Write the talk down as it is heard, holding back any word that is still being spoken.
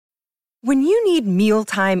When you need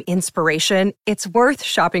mealtime inspiration, it's worth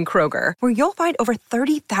shopping Kroger, where you'll find over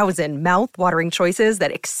 30,000 mouth-watering choices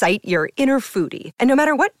that excite your inner foodie. And no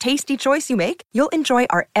matter what tasty choice you make, you'll enjoy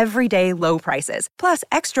our everyday low prices, plus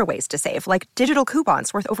extra ways to save, like digital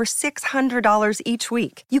coupons worth over $600 each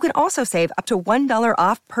week. You can also save up to $1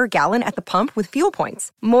 off per gallon at the pump with fuel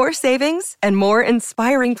points. More savings and more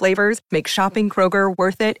inspiring flavors make shopping Kroger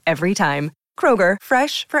worth it every time. Kroger,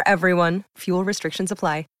 fresh for everyone. Fuel restrictions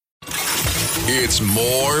apply. It's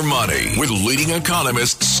More Money with leading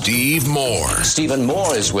economist Steve Moore. Stephen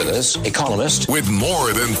Moore is with us, economist. With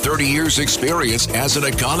more than 30 years experience as an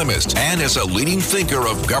economist and as a leading thinker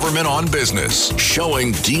of government on business,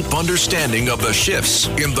 showing deep understanding of the shifts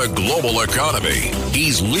in the global economy.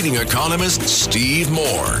 He's leading economist Steve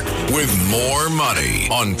Moore with More Money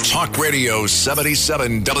on Talk Radio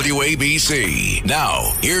 77 WABC.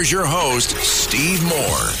 Now, here's your host, Steve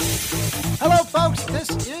Moore. Hello, folks. This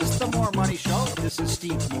is the More Money Show. This is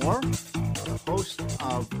Steve Moore, the host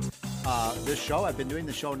of this show. I've been doing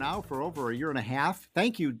the show now for over a year and a half.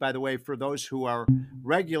 Thank you, by the way, for those who are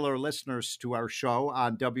regular listeners to our show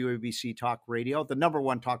on WABC Talk Radio, the number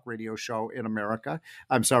one talk radio show in America.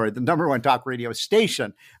 I'm sorry, the number one talk radio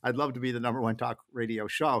station. I'd love to be the number one talk radio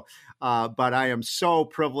show, but I am so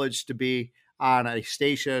privileged to be on a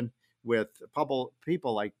station with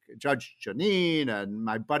people like Judge Janine and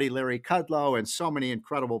my buddy Larry Kudlow and so many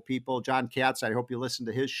incredible people. John Katz, I hope you listen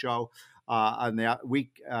to his show on the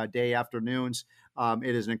weekday afternoons.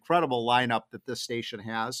 It is an incredible lineup that this station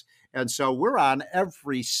has. And so we're on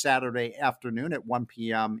every Saturday afternoon at 1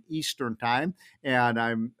 p.m. Eastern time.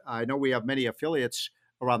 And I know we have many affiliates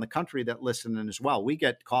around the country that listen in as well. We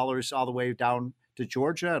get callers all the way down to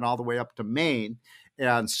Georgia and all the way up to Maine.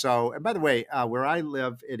 And so, and by the way, where I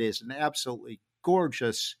live, it is an absolutely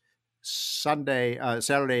gorgeous Saturday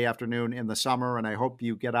afternoon in the summer. And I hope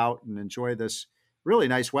you get out and enjoy this really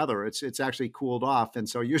nice weather. It's actually cooled off. And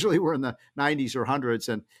so usually we're in the 90s or 100s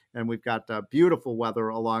and we've got beautiful weather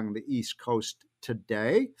along the East Coast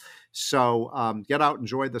today. So get out,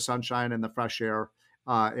 enjoy the sunshine and the fresh air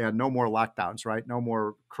and no more lockdowns, right? No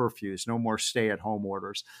more curfews, no more stay-at-home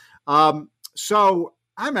orders. So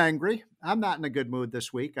I'm angry. I'm not in a good mood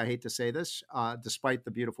this week. I hate to say this, despite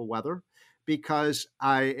the beautiful weather, because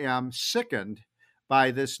I am sickened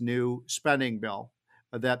by this new spending bill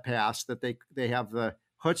that passed, that they have the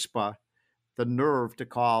chutzpah, the nerve to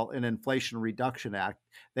call an Inflation Reduction Act.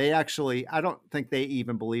 They actually, I don't think they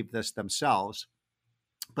even believe this themselves,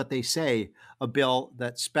 but they say a bill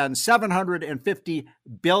that spends $750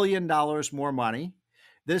 billion more money.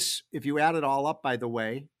 This, if you add it all up, by the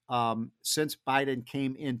way, since Biden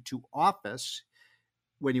came into office,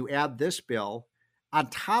 when you add this bill, on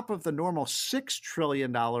top of the normal $6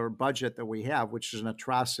 trillion budget that we have, which is an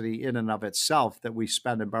atrocity in and of itself that we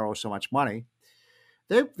spend and borrow so much money,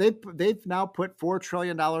 they've now put $4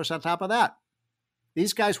 trillion on top of that.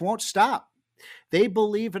 These guys won't stop. They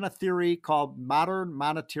believe in a theory called modern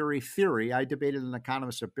monetary theory. I debated an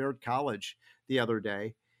economist at Baird College the other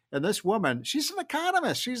day. And this woman, she's an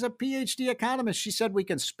economist. She's a PhD economist. She said we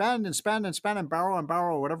can spend and spend and spend and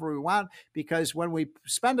borrow whatever we want, because when we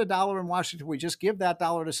spend $1 in Washington, we just give that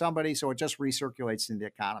dollar to somebody, so it just recirculates in the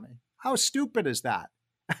economy. How stupid is that?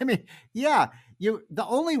 I mean, yeah, the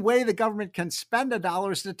only way the government can spend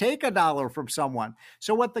 $1 is to take $1 from someone.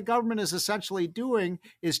 So what the government is essentially doing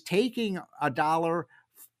is taking $1,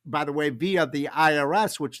 by the way, via the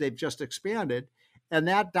IRS, which they've just expanded, and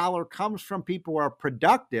that dollar comes from people who are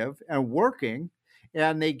productive and working,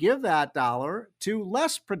 and they give that dollar to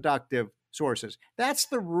less productive sources. That's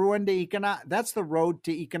the that's the road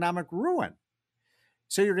to economic ruin.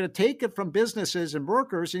 So you're going to take it from businesses and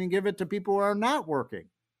workers and you give it to people who are not working.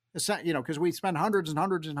 It's not, because we spend hundreds and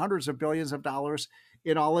hundreds and hundreds of billions of dollars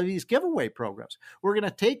in all of these giveaway programs. We're going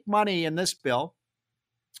to take money in this bill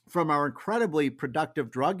from our incredibly productive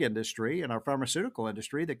drug industry and our pharmaceutical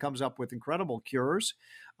industry that comes up with incredible cures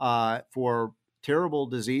for terrible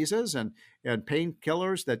diseases and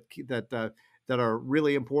painkillers that are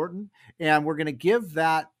really important. And we're going to give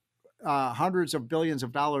that hundreds of billions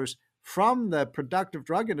of dollars from the productive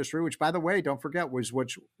drug industry, which, by the way, don't forget,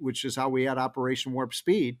 which is how we had Operation Warp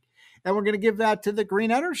Speed. And we're going to give that to the green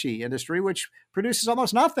energy industry, which produces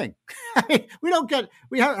almost nothing. I mean,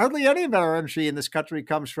 hardly any of our energy in this country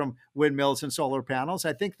comes from windmills and solar panels.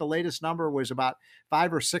 I think the latest number was about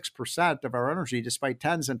 5 or 6% of our energy, despite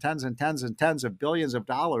tens and tens and tens and tens of billions of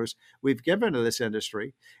dollars we've given to this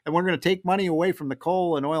industry. And we're going to take money away from the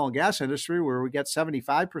coal and oil and gas industry, where we get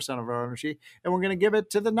 75% of our energy, and we're going to give it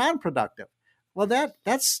to the non-productive. Well,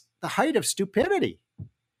 that's the height of stupidity.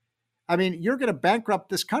 I mean, you're going to bankrupt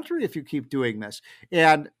this country if you keep doing this.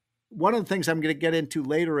 And one of the things I'm going to get into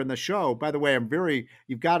later in the show, by the way,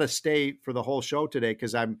 you've got to stay for the whole show today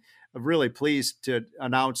because I'm really pleased to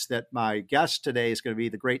announce that my guest today is going to be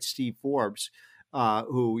the great Steve Forbes,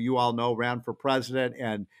 who you all know ran for president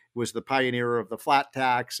and was the pioneer of the flat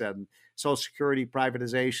tax and Social Security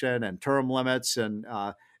privatization and term limits and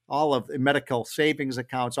all of the medical savings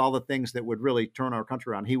accounts, all the things that would really turn our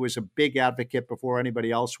country around. He was a big advocate before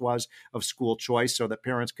anybody else was of school choice so that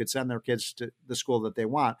parents could send their kids to the school that they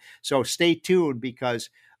want. So stay tuned because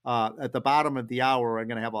at the bottom of the hour, I'm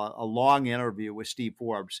going to have a long interview with Steve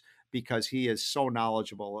Forbes because he is so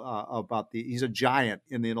knowledgeable he's a giant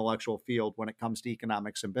in the intellectual field when it comes to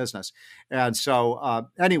economics and business. And so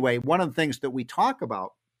anyway, one of the things that we're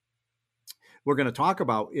going to talk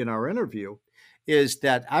about in our interview is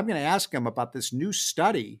that I'm going to ask him about this new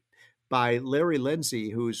study by Larry Lindsey,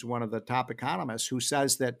 who's one of the top economists, who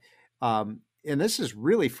says that, and this is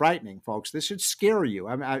really frightening, folks. This should scare you.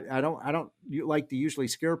 I don't like to usually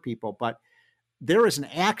scare people, but there is an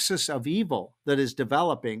axis of evil that is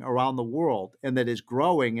developing around the world and that is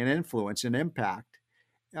growing in influence and impact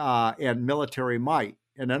and military might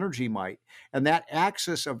and energy might. And that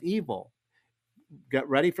axis of evil, get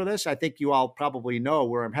ready for this. I think you all probably know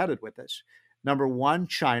where I'm headed with this. Number one,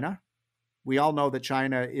 China. We all know that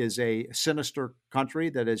China is a sinister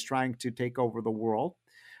country that is trying to take over the world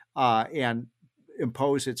and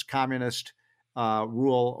impose its communist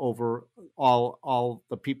rule over all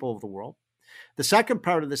the people of the world. The second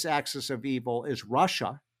part of this axis of evil is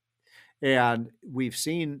Russia. And we've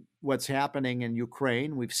seen what's happening in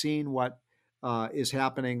Ukraine. We've seen what is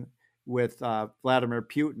happening with Vladimir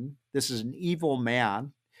Putin. This is an evil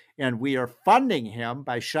man. And we are funding him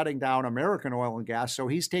by shutting down American oil and gas. So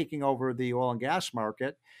he's taking over the oil and gas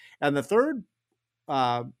market. And the third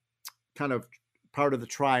kind of part of the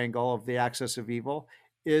triangle of the axis of evil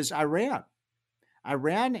is Iran.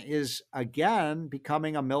 Iran is, again,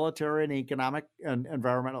 becoming a military and economic and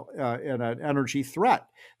environmental and an energy threat.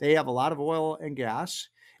 They have a lot of oil and gas,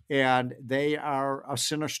 and they are a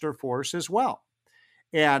sinister force as well.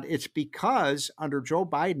 And it's because under Joe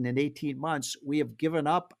Biden in 18 months, we have given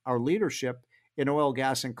up our leadership in oil,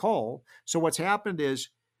 gas, and coal. So what's happened is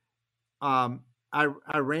Iran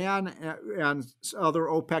and other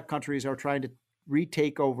OPEC countries are trying to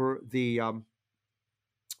retake over the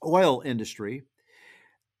oil industry.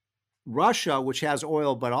 Russia, which has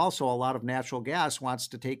oil but also a lot of natural gas, wants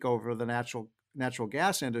to take over the natural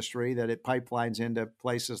gas industry that it pipelines into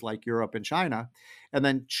places like Europe and China. And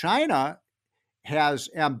then China has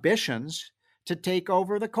ambitions to take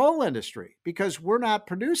over the coal industry because we're not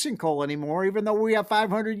producing coal anymore, even though we have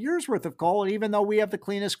 500 years worth of coal, and even though we have the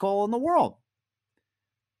cleanest coal in the world.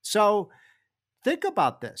 So think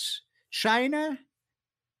about this. China,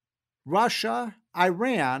 Russia,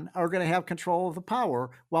 Iran are going to have control of the power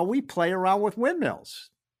while we play around with windmills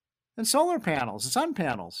and solar panels and sun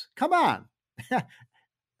panels. Come on.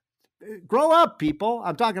 Grow up, people.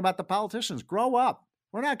 I'm talking about the politicians. Grow up.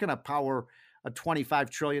 We're not going to power a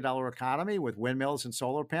 $25 trillion economy with windmills and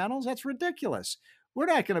solar panels. That's ridiculous. We're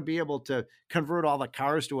not going to be able to convert all the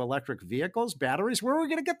cars to electric vehicles, batteries. Where are we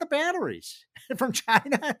going to get the batteries? From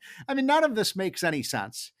China? I mean, none of this makes any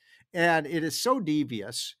sense. And it is so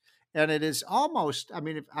devious. And it is almost,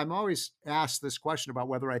 I'm always asked this question about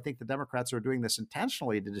whether I think the Democrats are doing this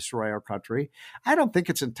intentionally to destroy our country. I don't think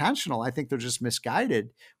it's intentional. I think they're just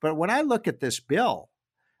misguided. But when I look at this bill,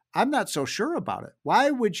 I'm not so sure about it.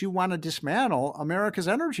 Why would you want to dismantle America's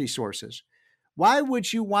energy sources? Why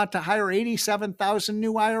would you want to hire 87,000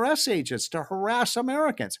 new IRS agents to harass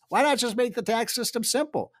Americans? Why not just make the tax system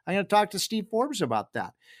simple? I'm going to talk to Steve Forbes about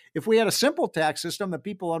that. If we had a simple tax system that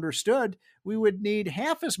people understood, we would need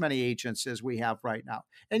half as many agents as we have right now.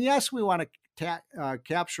 And yes, we want to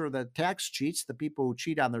capture the tax cheats, the people who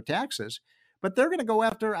cheat on their taxes, but they're going to go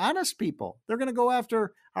after honest people. They're going to go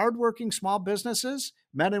after hardworking small businesses,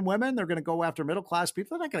 men and women. They're going to go after middle-class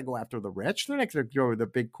people. They're not going to go after the rich. They're not going to go to the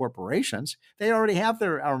big corporations. They already have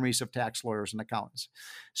their armies of tax lawyers and accountants.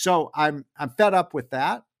 So I'm fed up with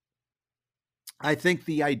that. I think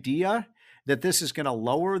the idea that this is going to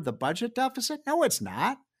lower the budget deficit, no, it's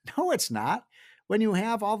not. No, it's not. When you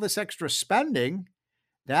have all this extra spending,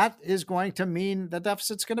 that is going to mean the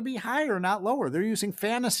deficit's going to be higher, not lower. They're using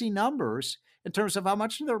fantasy numbers in terms of how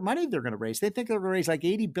much of their money they're going to raise. They think they're going to raise like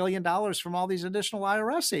 $80 billion from all these additional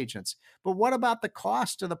IRS agents. But what about the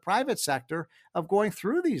cost to the private sector of going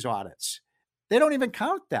through these audits? They don't even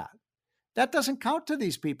count that. That doesn't count to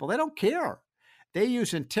these people. They don't care. They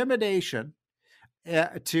use intimidation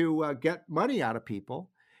to get money out of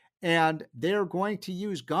people, and they're going to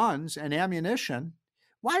use guns and ammunition.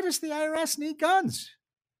 Why does the IRS need guns?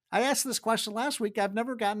 I asked this question last week. I've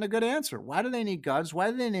never gotten a good answer. Why do they need guns?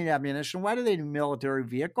 Why do they need ammunition? Why do they need military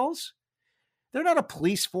vehicles? They're not a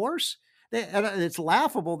police force. And it's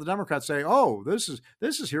laughable. The Democrats say, "Oh, this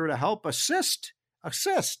is here to help assist."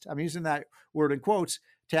 I'm using that word in quotes.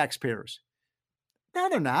 Taxpayers. No,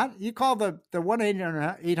 they're not. You call the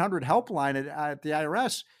 1-800 helpline at the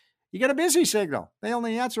IRS, you get a busy signal. They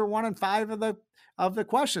only answer 1 in 5 of the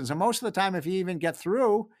questions, and most of the time, if you even get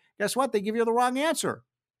through, guess what? They give you the wrong answer,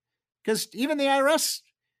 because even the IRS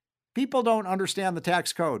people don't understand the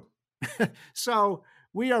tax code. So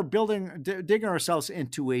we are digging ourselves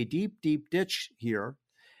into a deep, deep ditch here,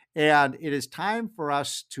 and it is time for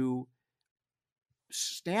us to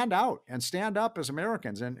stand out and stand up as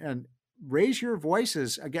Americans and raise your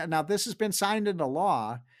voices again. Now, this has been signed into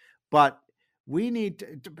law, but we need to,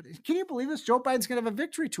 can you believe this? Joe Biden's going to have a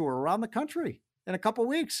victory tour around the country in a couple of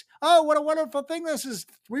weeks. Oh, what a wonderful thing this is.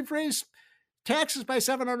 We've raised taxes by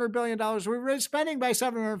 $700 billion. We've raised spending by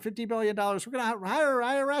 $750 billion. We're going to hire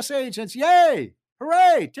IRS agents. Yay!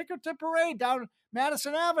 Hooray! Ticket to parade down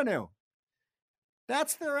Madison Avenue.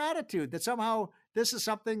 That's their attitude, that somehow this is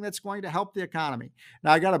something that's going to help the economy.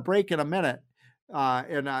 Now, I got a break in a minute,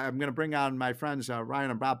 and I'm going to bring on my friends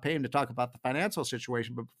Ryan and Bob Payne to talk about the financial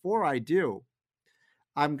situation. But before I do,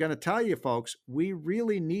 I'm going to tell you, folks, we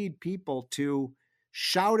really need people to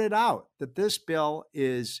shout it out that this bill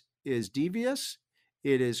is devious.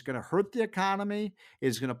 It is going to hurt the economy. It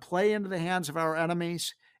is going to play into the hands of our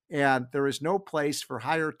enemies. And there is no place for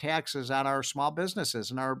higher taxes on our small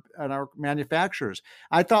businesses and our manufacturers.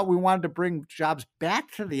 I thought we wanted to bring jobs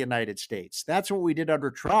back to the United States. That's what we did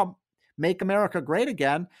under Trump. Make America Great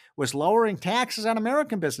Again was lowering taxes on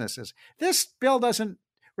American businesses. This bill doesn't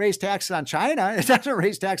raise taxes on China. It doesn't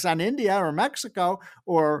raise taxes on India or Mexico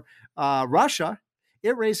or Russia.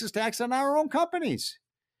 It raises tax on our own companies.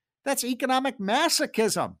 That's economic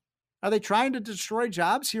masochism. Are they trying to destroy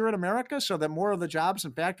jobs here in America so that more of the jobs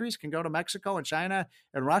and factories can go to Mexico and China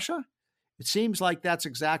and Russia? It seems like that's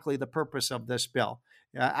exactly the purpose of this bill.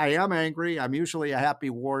 I am angry. I'm usually a happy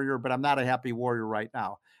warrior, but I'm not a happy warrior right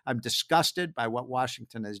now. I'm disgusted by what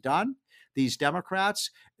Washington has done. These Democrats,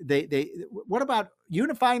 what about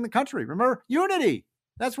unifying the country? Remember, unity.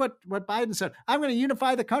 That's what Biden said. I'm going to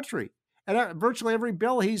unify the country. And virtually every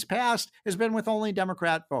bill he's passed has been with only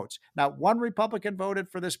Democrat votes. Not one Republican voted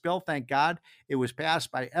for this bill, thank God. It was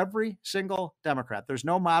passed by every single Democrat. There's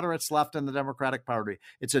no moderates left in the Democratic Party.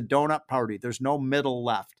 It's a donut party. There's no middle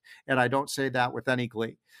left. And I don't say that with any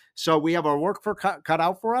glee. So we have our work cut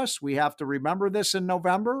out for us. We have to remember this in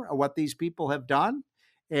November, what these people have done.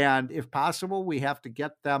 And if possible, we have to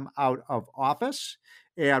get them out of office.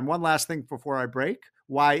 And one last thing before I break.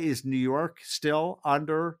 Why is New York still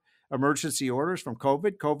under emergency orders from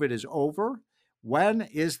COVID? COVID is over. When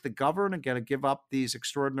is the governor going to give up these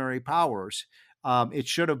extraordinary powers? It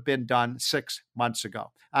should have been done 6 months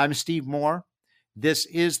ago. I'm Steve Moore. This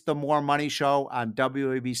is the More Money Show on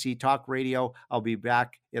WABC Talk Radio. I'll be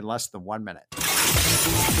back in less than 1 minute.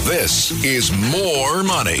 This is More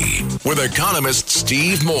Money with economist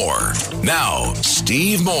Steve Moore. Now,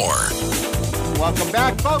 Steve Moore. Welcome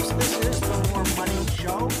back, folks. This is the More Money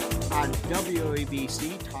Show on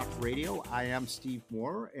WABC Talk Radio. I am Steve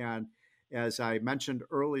Moore, and as I mentioned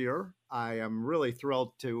earlier, I am really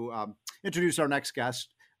thrilled to introduce our next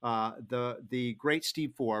guest, the great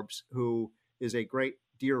Steve Forbes, who is a great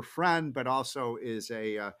dear friend, but also is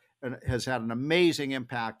has had an amazing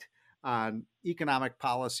impact on economic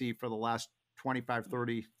policy for the last 25,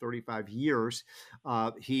 30, 35 years.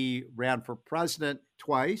 He ran for president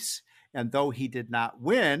twice. And though he did not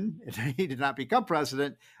win, he did not become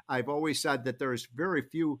president, I've always said that there's very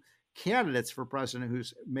few candidates for president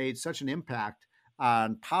who's made such an impact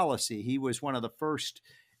on policy. He was one of the first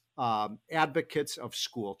advocates of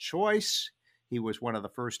school choice. He was one of the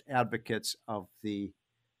first advocates of the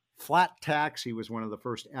flat tax. He was one of the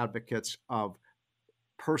first advocates of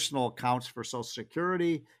personal accounts for Social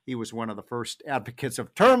Security. He was one of the first advocates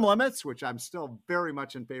of term limits, which I'm still very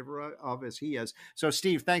much in favor of, as he is. So,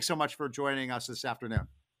 Steve, thanks so much for joining us this afternoon.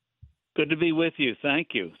 Good to be with you. Thank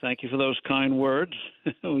you. Thank you for those kind words.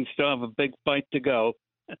 We still have a big fight to go.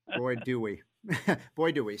 Boy, do we.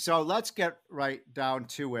 Boy, do we. So let's get right down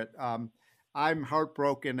to it. I'm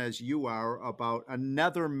heartbroken, as you are, about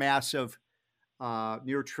another massive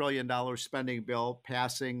near $1 trillion spending bill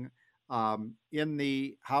passing in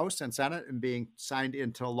the House and Senate and being signed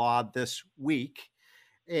into law this week.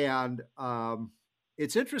 And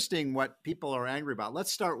it's interesting what people are angry about.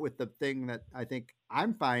 Let's start with the thing that I think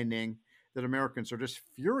I'm finding that Americans are just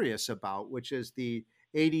furious about, which is the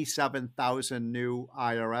 87,000 new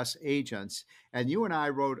IRS agents. And you and I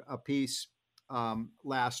wrote a piece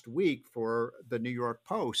last week for the New York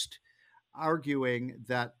Post, arguing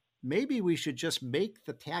that maybe we should just make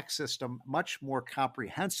the tax system much more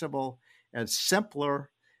comprehensible and simpler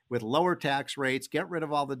with lower tax rates, get rid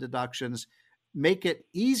of all the deductions, make it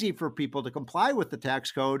easy for people to comply with the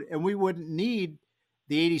tax code, and we wouldn't need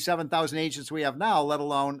the 87,000 agents we have now, let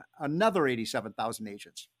alone another 87,000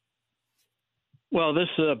 agents. Well, this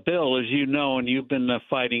bill, as you know, and you've been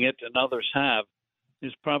fighting it, and others have,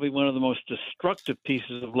 is probably one of the most destructive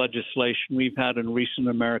pieces of legislation we've had in recent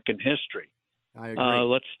American history. I agree.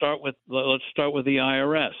 Let's start with the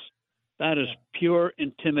IRS. That is pure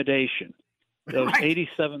intimidation. Those Right.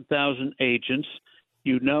 87,000 agents,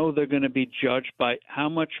 you know they're going to be judged by how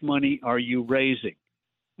much money are you raising.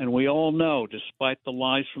 And we all know, despite the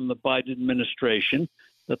lies from the Biden administration,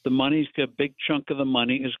 that a big chunk of the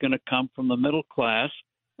money is going to come from the middle class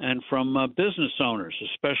and from business owners,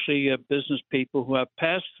 especially business people who have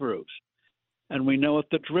pass-throughs. And we know what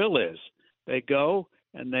the drill is. They go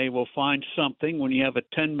and they will find something. When you have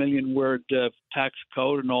a 10 million word tax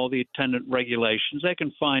code and all the attendant regulations, they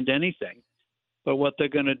can find anything. But what they're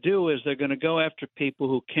going to do is they're going to go after people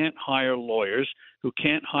who can't hire lawyers, who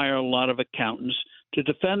can't hire a lot of accountants to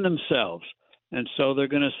defend themselves. And so they're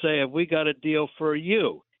going to say, have we got a deal for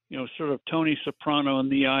you? You know, sort of Tony Soprano in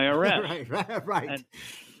the IRS. Right.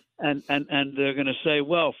 And they're going to say,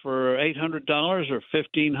 well, for $800 or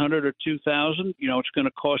 $1,500 or $2,000, you know, it's going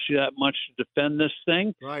to cost you that much to defend this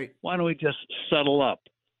thing. Right. Why don't we just settle up?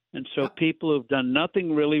 And so people who've done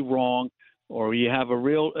nothing really wrong, or you have a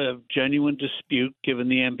real genuine dispute, given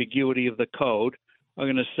the ambiguity of the code, are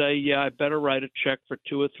going to say, yeah, I better write a check for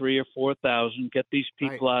 $2,000 or $3,000 or $4,000, get these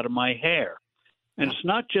people out of my hair. And it's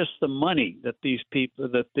not just the money that these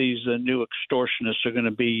new extortionists are going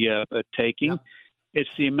to be taking. It's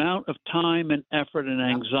the amount of time and effort and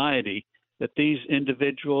anxiety that these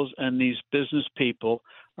individuals and these business people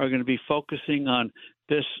are going to be focusing on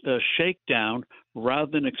this shakedown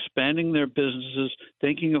rather than expanding their businesses,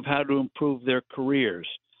 thinking of how to improve their careers.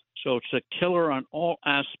 So it's a killer on all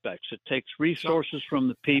aspects. It takes resources from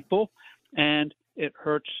the people, and it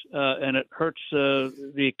hurts the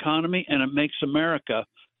economy, and it makes America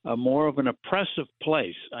more of an oppressive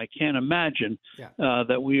place. I can't imagine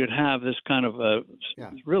that we would have this kind of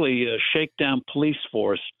really a shakedown police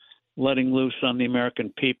force letting loose on the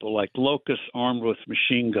American people like locusts armed with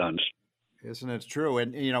machine guns. Isn't it true?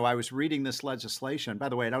 And, you know, I was reading this legislation. By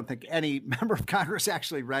the way, I don't think any member of Congress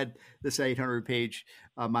actually read this 800-page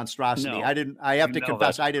monstrosity. No. I have to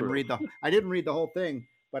confess, I didn't true. read the whole thing,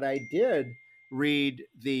 but I did read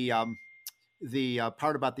the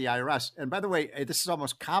part about the IRS. And by the way, this is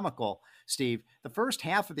almost comical, Steve. The first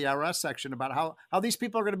half of the IRS section about how these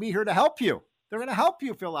people are going to be here to help you. They're going to help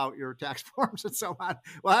you fill out your tax forms and so on.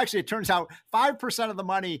 Well, actually, it turns out 5% of the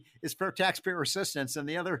money is for taxpayer assistance, and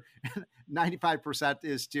the other 95%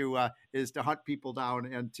 is to hunt people down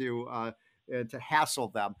and to hassle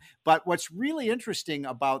them. But what's really interesting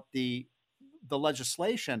about the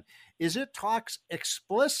legislation is it talks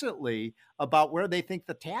explicitly about where they think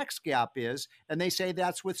the tax gap is, and they say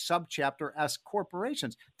that's with subchapter S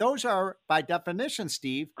corporations. Those are, by definition,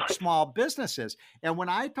 Steve, small businesses. And when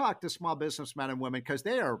I talk to small businessmen and women, because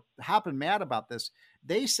they are hopping mad about this,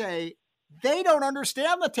 they say they don't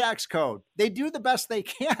understand the tax code. They do the best they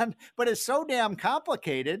can, but it's so damn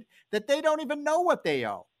complicated that they don't even know what they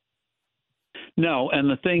owe. No, and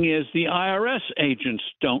the thing is, the IRS agents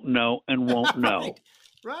don't know and won't know.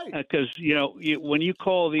 Right. Because, when you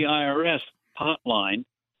call the IRS hotline,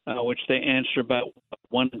 which they answer about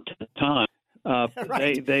 1 in 10 times,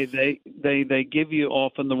 Right. they give you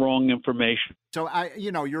often the wrong information. So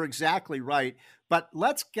you're exactly right. But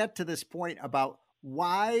let's get to this point about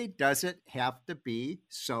why does it have to be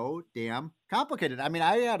so damn complicated? I mean,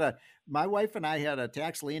 my wife and I had a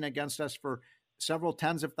tax lien against us for several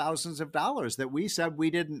tens of thousands of dollars that we said we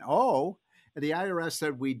didn't owe. The IRS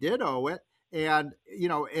said we did owe it. And,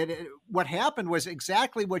 what happened was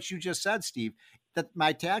exactly what you just said, Steve, that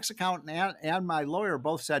my tax accountant and my lawyer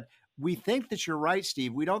both said, we think that you're right,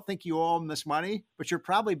 Steve. We don't think you owe them this money, but you're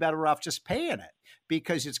probably better off just paying it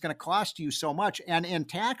because it's going to cost you so much. And in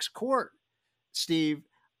tax court, Steve,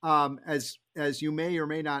 as you may or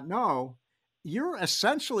may not know, you're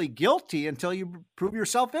essentially guilty until you prove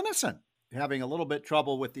yourself innocent. Having a little bit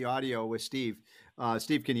trouble with the audio with Steve.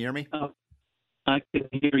 Steve, can you hear me? I can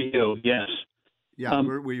hear you. Yes. Yeah,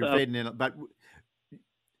 we're fading in, but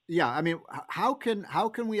yeah, I mean, how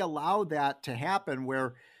can we allow that to happen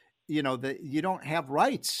where, you don't have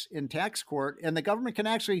rights in tax court and the government can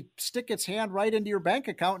actually stick its hand right into your bank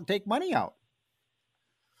account and take money out?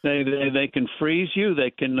 They can freeze you.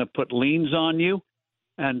 They can put liens on you.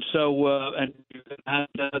 And so, and you're gonna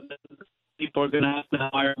have to, people are going to have to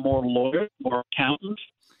hire more lawyers, more accountants,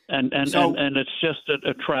 and it's just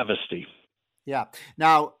a travesty. Yeah.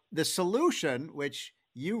 Now, the solution, which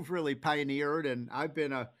you've really pioneered, and I've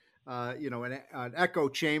been an echo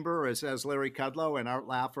chamber as Larry Kudlow and Art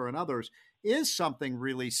Laffer and others, is something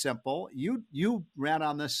really simple. You ran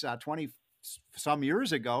on this 20 some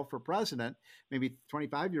years ago for president, maybe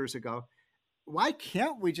 25 years ago. Why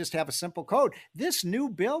can't we just have a simple code? This new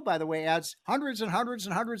bill, by the way, adds hundreds and hundreds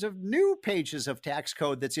and hundreds of new pages of tax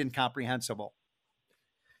code that's incomprehensible.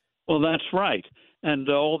 Well, that's right. And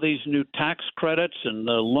all these new tax credits and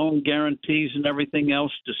the loan guarantees and everything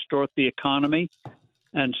else distort the economy.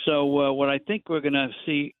 And so what I think we're going to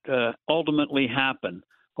see ultimately happen,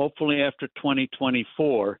 hopefully after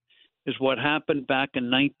 2024, is what happened back in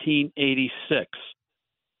 1986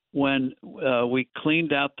 when we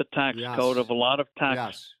cleaned out the tax code of a lot of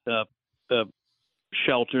tax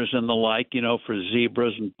shelters and the like, for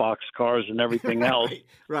zebras and boxcars and everything else,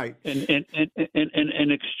 right.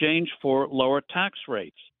 In exchange for lower tax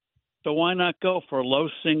rates. So why not go for a low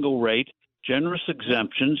single rate, generous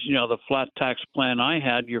exemptions? The flat tax plan I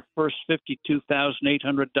had, your first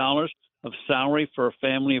 $52,800 of salary for a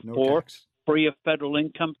family of four, free of federal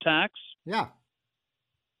income tax. Yeah.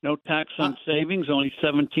 No tax on savings, only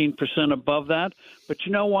 17% above that. But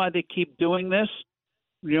you know why they keep doing this?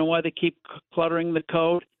 You know why they keep cluttering the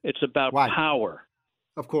code? It's about power.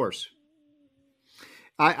 Of course.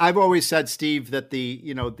 I've always said, Steve, that the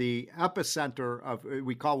epicenter of,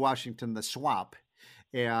 we call Washington the swamp,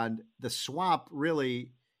 and the swamp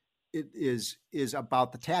really is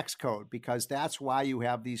about the tax code, because that's why you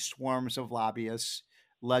have these swarms of lobbyists,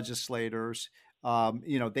 legislators.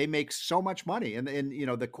 They make so much money, and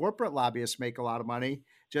the corporate lobbyists make a lot of money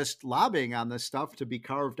just lobbying on this stuff to be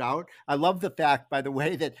carved out. I love the fact, by the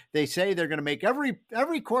way, that they say they're going to make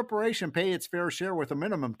every corporation pay its fair share with a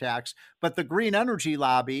minimum tax, but the green energy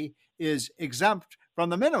lobby is exempt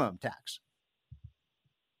from the minimum tax.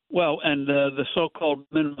 Well, and the so-called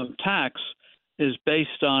minimum tax is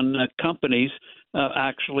based on companies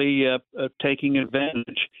actually taking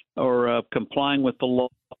advantage or complying with the law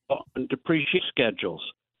and depreciation schedules.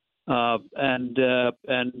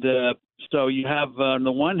 So you have, on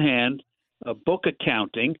the one hand, book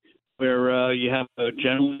accounting, where you have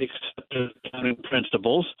generally accepted accounting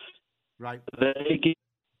principles. Right.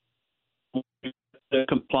 They're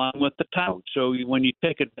complying with the tax. So when you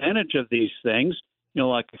take advantage of these things,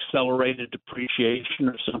 like accelerated depreciation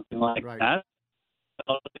or something like that,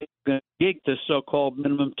 they're going to gig this so-called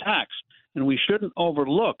minimum tax. And we shouldn't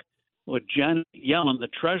overlook what Janet Yellen, the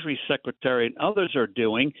Treasury Secretary, and others are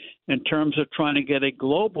doing in terms of trying to get a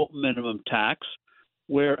global minimum tax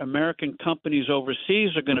where American companies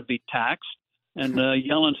overseas are going to be taxed. And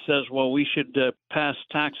Yellen says, well, we should pass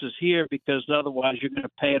taxes here because otherwise you're going to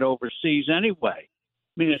pay it overseas anyway.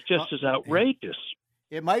 I mean, it's just as outrageous.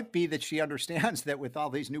 It might be that she understands that with all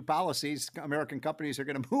these new policies, American companies are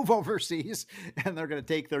going to move overseas and they're going to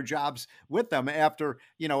take their jobs with them after,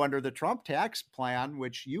 under the Trump tax plan,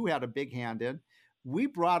 which you had a big hand in, we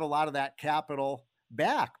brought a lot of that capital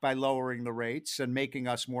back by lowering the rates and making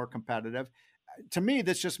us more competitive. To me,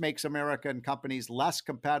 this just makes American companies less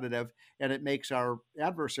competitive, and it makes our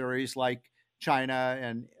adversaries like China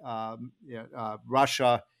and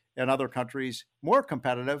Russia and other countries more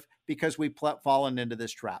competitive because we've fallen into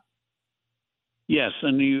this trap. Yes,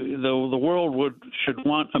 and the world should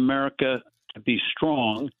want America to be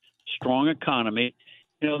strong economy.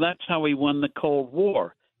 That's how we won the Cold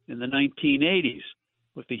War in the 1980s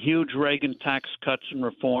with the huge Reagan tax cuts and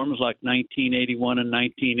reforms like 1981 and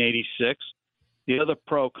 1986, the other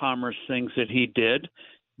pro-commerce things that he did,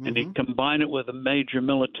 and he combined it with a major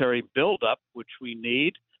military buildup, which we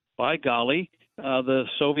need. By golly, the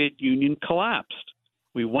Soviet Union collapsed.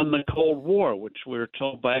 We won the Cold War, which we were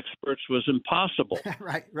told by experts was impossible.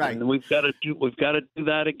 Right. And we've got to do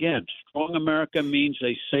that again. Strong America means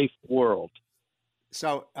a safe world.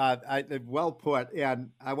 So, well put. And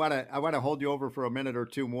I want to hold you over for a minute or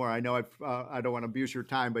two more. I know I don't want to abuse your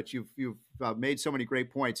time, but you've made so many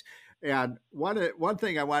great points. And one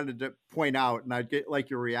thing I wanted to point out, and I'd like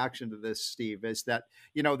your reaction to this, Steve, is that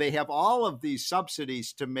they have all of these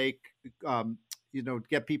subsidies to make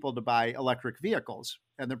get people to buy electric vehicles,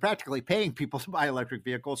 and they're practically paying people to buy electric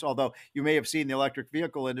vehicles. Although you may have seen the electric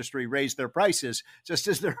vehicle industry raise their prices just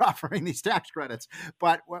as they're offering these tax credits.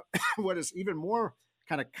 But what is even more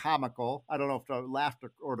kind of comical, I don't know if to laugh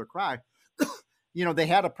or to cry, they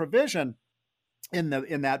had a provision in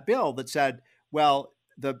that bill that said, well,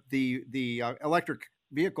 the electric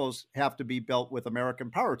vehicles have to be built with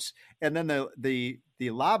American parts, and then the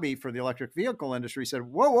lobby for the electric vehicle industry said,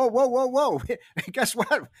 whoa. Guess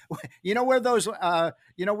what? You know where those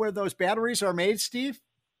batteries are made, Steve?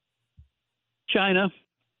 China.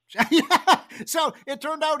 Yeah. So it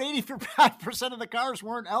turned out 85% of the cars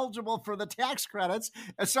weren't eligible for the tax credits.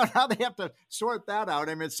 And so now they have to sort that out.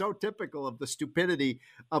 I mean, it's so typical of the stupidity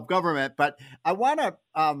of government. But I want to,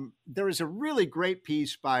 there is a really great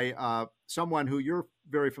piece by someone who you're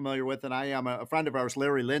very familiar with, and I am a friend of ours,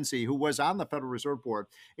 Larry Lindsay, who was on the Federal Reserve Board.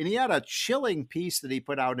 And he had a chilling piece that he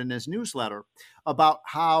put out in his newsletter about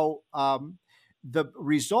how the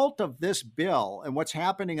result of this bill and what's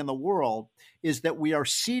happening in the world is that we are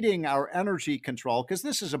ceding our energy control, because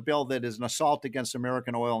this is a bill that is an assault against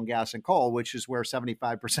American oil and gas and coal, which is where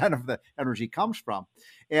 75% of the energy comes from.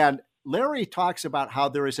 And Larry talks about how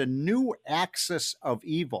there is a new axis of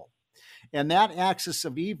evil. And that axis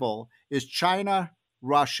of evil is China,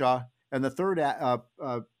 Russia, and the third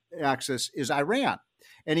axis is Iran.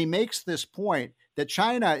 And he makes this point that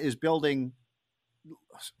China is building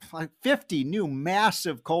 50 new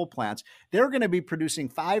massive coal plants. They're going to be producing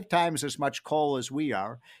 5 times as much coal as we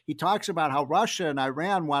are. He talks about how Russia and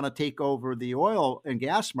Iran want to take over the oil and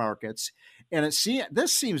gas markets. And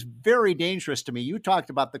this seems very dangerous to me. You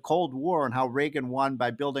talked about the Cold War and how Reagan won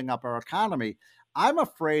by building up our economy. I'm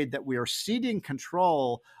afraid that we are ceding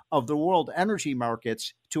control of the world energy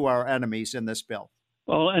markets to our enemies in this bill.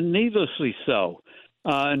 Well, and needlessly so.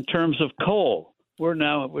 In terms of coal,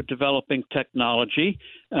 we're developing technology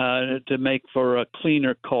to make for a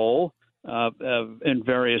cleaner coal in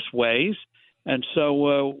various ways. And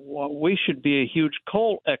so we should be a huge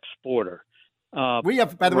coal exporter. We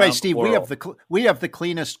have, by the way, Steve, we have the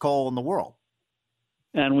cleanest coal in the world.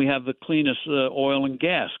 And we have the cleanest oil and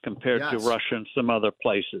gas compared to Russia and some other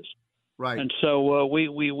places. Right. And so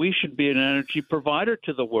we should be an energy provider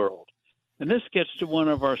to the world. And this gets to one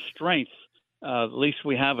of our strengths, at least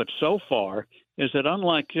we have it so far, is that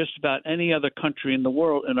unlike just about any other country in the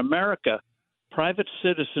world, in America, private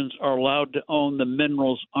citizens are allowed to own the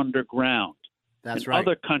minerals underground. That's in right.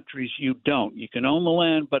 other countries, you don't. You can own the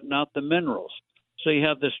land, but not the minerals. So you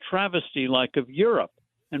have this travesty like of Europe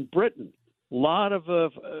and Britain. A lot of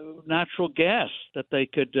natural gas that they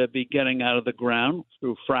could be getting out of the ground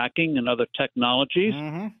through fracking and other technologies,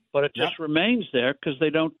 but it just remains there because they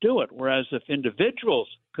don't do it. Whereas if individuals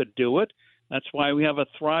could do it, that's why we have a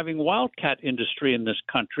thriving wildcat industry in this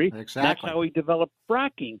country. Exactly. That's how we developed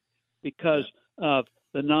fracking, because of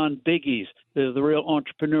the non-biggies. The real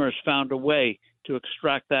entrepreneurs found a way to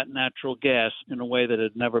extract that natural gas in a way that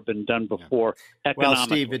had never been done before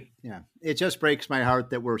economically. Well, Steve, it just breaks my heart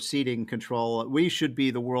that we're ceding control. We should be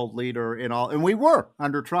the world leader in all, and we were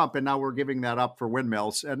under Trump, and now we're giving that up for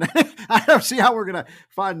windmills. And I don't see how we're going to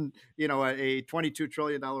fund, a $22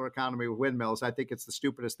 trillion economy with windmills. I think it's the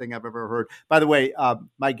stupidest thing I've ever heard. By the way,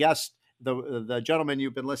 my guest, the gentleman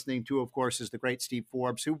you've been listening to, of course, is the great Steve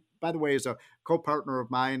Forbes, who, by the way, is a co-partner of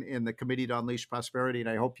mine in the Committee to Unleash Prosperity. And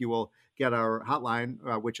I hope you will get our hotline,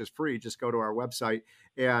 which is free. Just go to our website.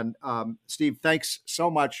 And Steve, thanks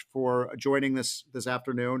so much for joining this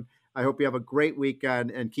afternoon. I hope you have a great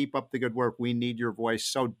weekend and keep up the good work. We need your voice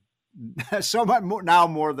so much more now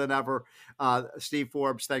more than ever. Steve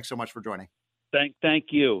Forbes, thanks so much for joining. Thank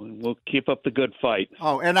you. And we'll keep up the good fight.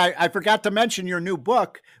 Oh, and I forgot to mention your new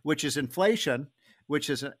book, which is Inflation, which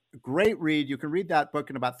is a great read. You can read that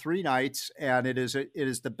book in about 3 nights, and it is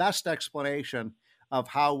the best explanation of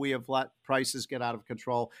how we have let prices get out of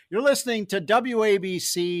control. You're listening to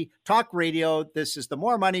WABC Talk Radio. This is the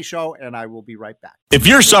More Money Show, and I will be right back. If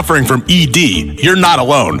you're suffering from ED, you're not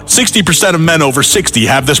alone. 60% of men over 60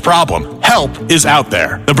 have this problem. Help is out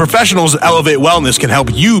there. The professionals at Elevate Wellness can help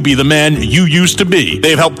you be the man you used to be.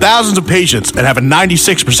 They've helped thousands of patients and have a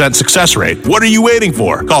 96% success rate. What are you waiting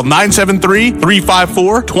for? Call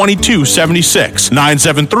 973-354-2276.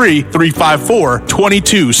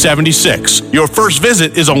 973-354-2276. Your first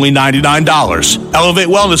visit is only $99.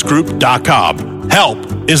 ElevateWellnessGroup.com.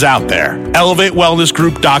 Help is out there.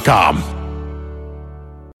 ElevateWellnessGroup.com.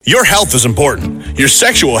 Your health is important. Your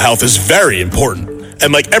sexual health is very important.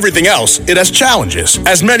 And like everything else, it has challenges.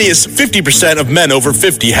 As many as 50% of men over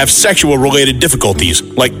 50 have sexual-related difficulties,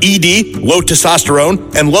 like ED, low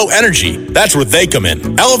testosterone, and low energy. That's where they come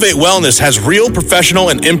in. Elevate Wellness has real professional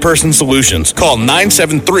and in-person solutions. Call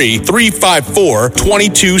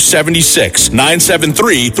 973-354-2276.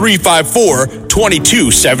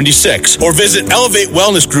 973-354-2276. Or visit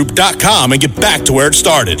ElevateWellnessGroup.com and get back to where it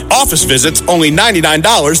started. Office visits only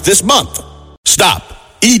 $99 this month. Stop.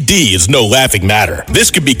 ED is no laughing matter.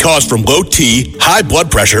 This could be caused from low T, high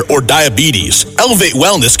blood pressure, or diabetes. Elevate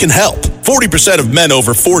Wellness can help. 40% of men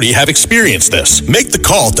over 40 have experienced this. Make the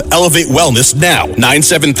call to Elevate Wellness now.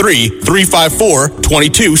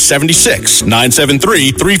 973-354-2276.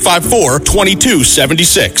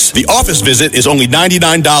 973-354-2276. The office visit is only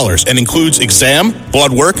 $99 and includes exam,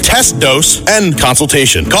 blood work, test dose, and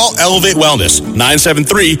consultation. Call Elevate Wellness.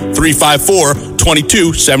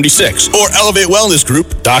 973-354-2276 or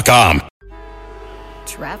elevatewellnessgroup.com.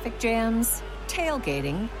 Traffic jams,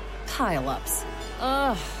 tailgating, pileups.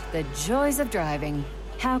 Ugh, the joys of driving.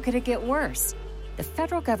 How could it get worse? The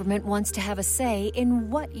federal government wants to have a say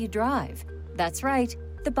in what you drive. That's right.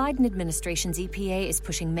 The Biden administration's EPA is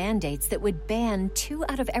pushing mandates that would ban 2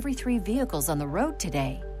 out of every 3 vehicles on the road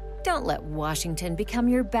today. Don't let Washington become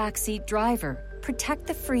your backseat driver. Protect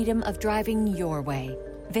the freedom of driving your way.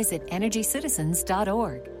 Visit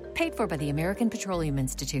EnergyCitizens.org. Paid for by the American Petroleum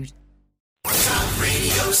Institute. Talk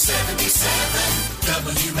Radio 77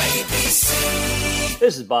 WABC.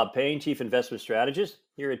 This is Bob Payne, Chief Investment Strategist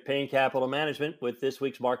here at Payne Capital Management with this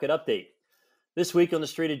week's market update. This week on the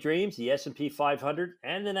Street of Dreams, the S&P 500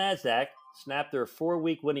 and the NASDAQ snapped their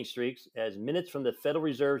 4-week winning streaks as minutes from the Federal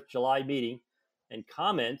Reserve's July meeting and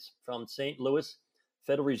comments from St. Louis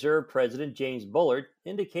Federal Reserve President James Bullard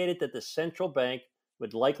indicated that the central bank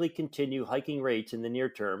would likely continue hiking rates in the near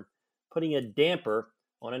term, putting a damper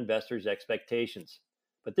on investors' expectations.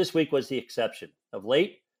 But this week was the exception. Of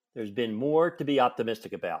late, there's been more to be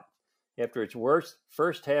optimistic about. After its worst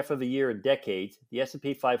first half of the year in decades, the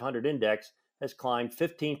S&P 500 index has climbed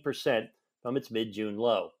 15% from its mid-June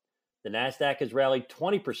low. The NASDAQ has rallied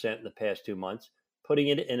 20% in the past 2 months, putting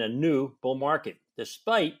it in a new bull market,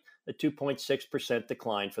 despite a 2.6%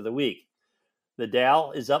 decline for the week. The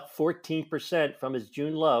Dow is up 14% from its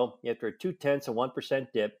June low after a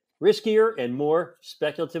 0.2% dip. Riskier and more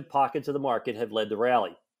speculative pockets of the market have led the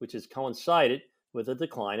rally, which has coincided with a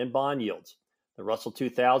decline in bond yields. The Russell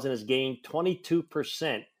 2000 has gained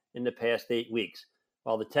 22% in the past 8 weeks,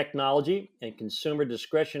 while the technology and consumer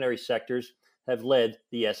discretionary sectors have led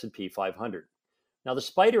the S&P 500. Now, the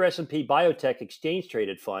Spider S&P Biotech Exchange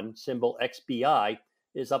Traded Fund, symbol XBI,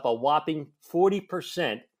 is up a whopping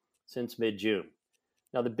 40% since mid-June.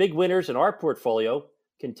 Now, the big winners in our portfolio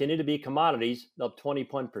continue to be commodities, up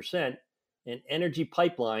 21%, and energy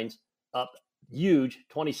pipelines, up huge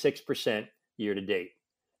 26% year to date.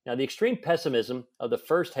 Now, the extreme pessimism of the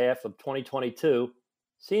first half of 2022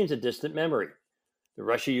 seems a distant memory. The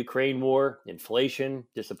Russia-Ukraine war, inflation,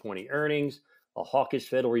 disappointing earnings, a hawkish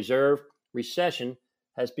Federal Reserve, recession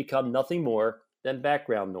has become nothing more than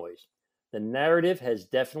background noise. The narrative has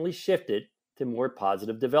definitely shifted to more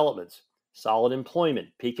positive developments. Solid employment,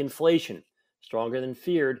 peak inflation, stronger than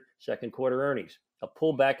feared second quarter earnings, a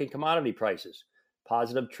pullback in commodity prices,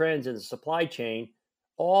 positive trends in the supply chain,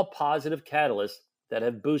 all positive catalysts that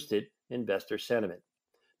have boosted investor sentiment.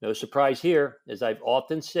 No surprise here, as I've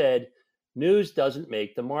often said, news doesn't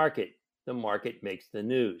make the market makes the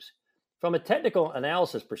news. From a technical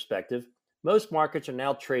analysis perspective, most markets are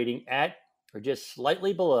now trading at or just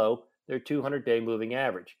slightly below their 200-day moving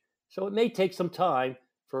average. So it may take some time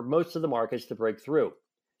for most of the markets to break through.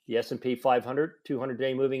 The S&P 500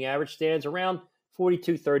 200-day moving average stands around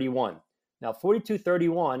 42.31. Now,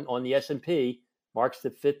 42.31 on the S&P marks the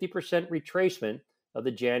 50% retracement of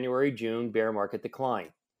the January-June bear market decline.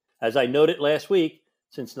 As I noted last week,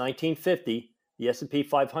 since 1950, the S&P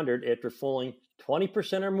 500, after falling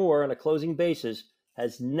 20% or more on a closing basis,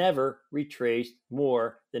 has never retraced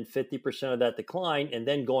more than 50% of that decline and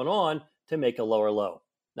then gone on to make a lower low.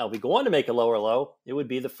 Now, if we go on to make a lower low, it would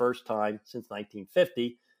be the first time since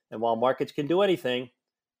 1950. And while markets can do anything,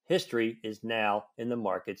 history is now in the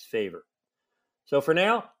market's favor. So for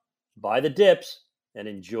now, buy the dips and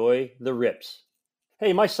enjoy the rips.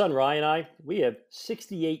 Hey, my son Ryan and I, we have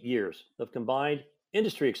 68 years of combined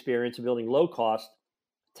industry experience in building low-cost,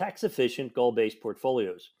 tax-efficient, goal-based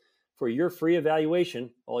portfolios. For your free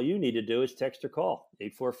evaluation, all you need to do is text or call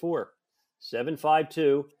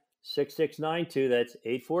 844-752-6692. That's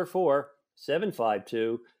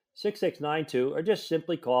 844-752-6692, or just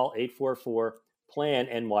simply call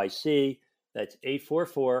 844-PLAN-NYC. That's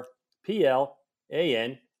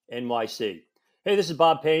 844-PLAN-NYC. Hey, this is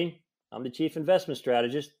Bob Payne. I'm the Chief Investment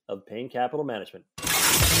Strategist of Payne Capital Management.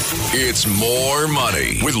 It's More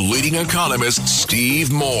Money with leading economist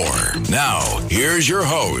Steve Moore. Now, here's your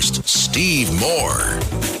host, Steve Moore.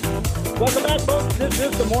 Welcome back, folks. This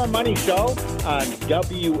is the More Money Show on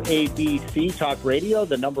WABC Talk Radio,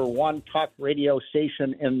 the number one talk radio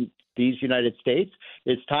station in these United States.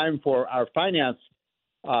 It's time for our finance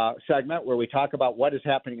segment where we talk about what is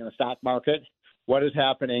happening in the stock market, what is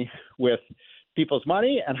happening with people's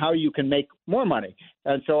money and how you can make more money.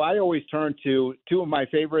 And so I always turn to two of my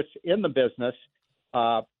favorites in the business.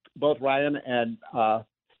 Both Ryan and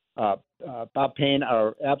Bob Payne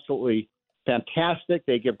are absolutely fantastic.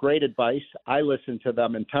 They give great advice. I listen to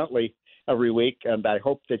them intently every week, and I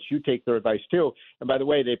hope that you take their advice too. And by the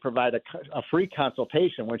way, they provide a free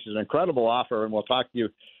consultation, which is an incredible offer, and we'll talk to you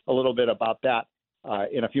a little bit about that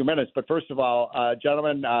in a few minutes. But first of all,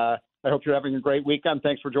 gentlemen, I hope you're having a great weekend.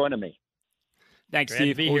 Thanks for joining me. Thanks,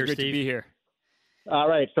 Steve. Always great to be here. All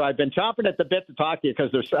right, so I've been chomping at the bit to talk to you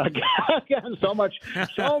because there's again so much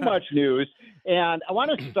news, and I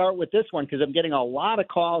want to start with this one because I'm getting a lot of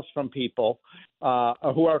calls from people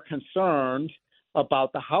who are concerned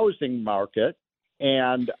about the housing market,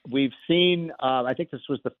 and we've seen I think this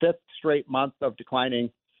was the 5th straight month of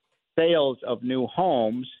declining sales of new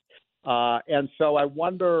homes, and so I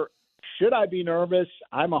wonder, should I be nervous?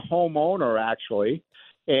 I'm a homeowner actually,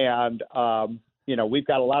 and we've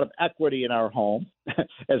got a lot of equity in our home,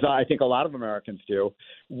 as I think a lot of Americans do.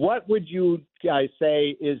 What would you guys say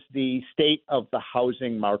is the state of the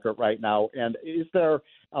housing market right now? And is there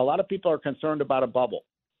a lot of people are concerned about a bubble?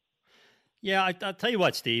 Yeah, I'll tell you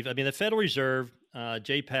what, Steve. I mean, the Federal Reserve,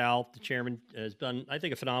 Jay Powell, the chairman, has done, I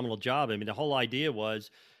think, a phenomenal job. I mean, the whole idea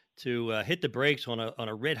was to hit the brakes on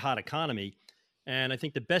a red-hot economy. And I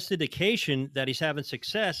think the best indication that he's having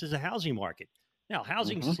success is the housing market. Now,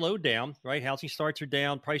 housing's slowed down, right? Housing starts are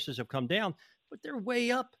down, prices have come down, but they're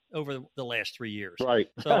way up over the last 3 years. Right.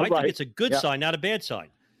 So I think it's a good sign, not a bad sign.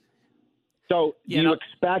 So do you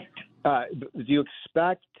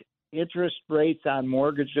expect interest rates on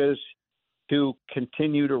mortgages to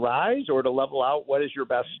continue to rise or to level out? What is your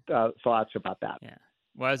best thoughts about that? Yeah.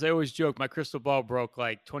 Well, as I always joke, my crystal ball broke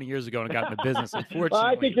like 20 years ago and I got into business, unfortunately. Well,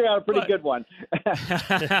 I think you got a pretty good one.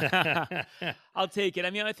 I'll take it. I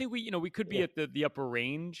mean, I think we could be at the upper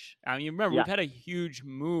range. I mean, remember, we've had a huge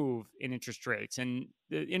move in interest rates, and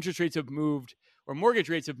the interest rates have moved, or mortgage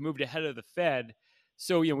rates have moved ahead of the Fed.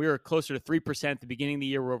 So, we were closer to 3% at the beginning of the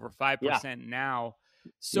year. We're over 5% now.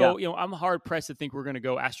 So, I'm hard pressed to think we're going to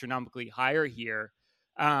go astronomically higher here.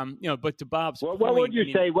 But to Bob's point, what would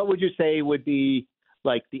you say would be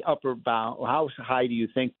like the upper bound? How high do you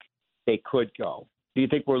think they could go? Do you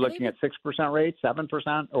think we're looking at 6% rates,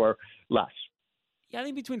 7%, or less? Yeah, I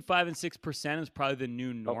think between 5 and 6% is probably the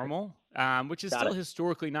new normal, which is still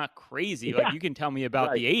historically not crazy. Like you can tell me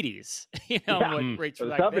about the 80s, what rates were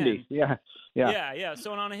the back 70s. then. Yeah.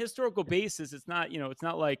 So on a historical basis, it's not, it's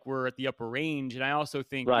not like we're at the upper range. And I also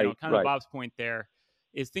think, kind of Bob's point there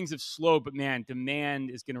is things have slowed, but man,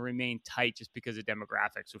 demand is going to remain tight just because of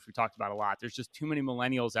demographics, which we talked about a lot. There's just too many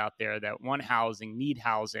millennials out there that want housing, need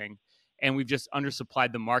housing, and we've just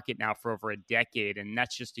undersupplied the market now for over a decade, and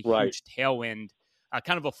that's just a huge tailwind,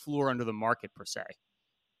 kind of a floor under the market per se.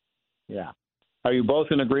 Yeah. Are you both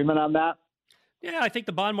in agreement on that? Yeah, I think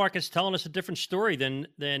the bond market's telling us a different story than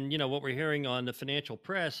what we're hearing on the financial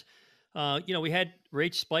press. We had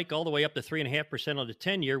rates spike all the way up to 3.5% on the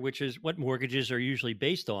 10-year, which is what mortgages are usually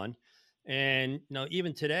based on. And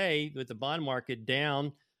even today, with the bond market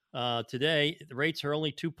down today, the rates are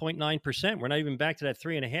only 2.9%. We're not even back to that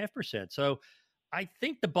 3.5%. So I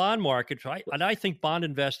think the bond market, right? And I think bond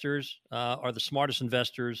investors are the smartest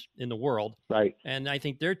investors in the world. Right. And I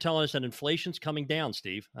think they're telling us that inflation's coming down,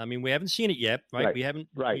 Steve. I mean, we haven't seen it yet, right?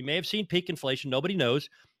 We may have seen peak inflation. Nobody knows.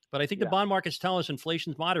 But I think the bond market's telling us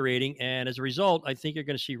inflation's moderating. And as a result, I think you're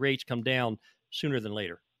going to see rates come down sooner than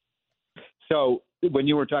later. So when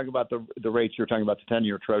you were talking about the rates, you're talking about the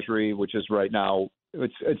 10-year Treasury, which is right now,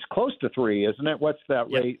 it's close to 3, isn't it? What's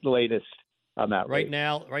that rate latest on that right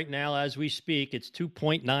rate? Right now, as we speak, it's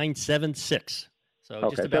 2.976. So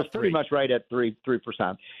just about that's pretty much right at 3%.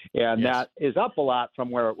 And that is up a lot from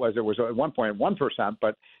where it was. It was at 1.1%,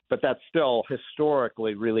 but that's still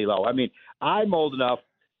historically really low. I mean, I'm old enough,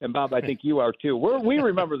 and Bob, I think you are too. We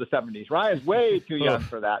remember the 70s. Ryan's way too young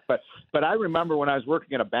for that. But I remember when I was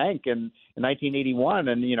working at a bank in 1981,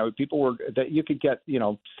 and people were that you could get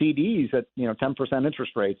CDs at 10%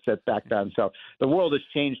 interest rates back then. So the world has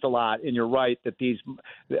changed a lot. And you're right that these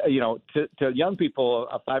to young people,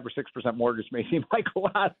 a 5 or 6% mortgage may seem like a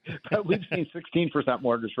lot, but we've seen 16%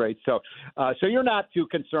 mortgage rates. So you're not too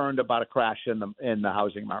concerned about a crash in the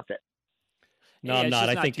housing market. No, I'm not.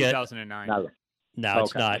 I think 2009. No,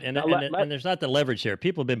 it's not. And there's not the leverage there.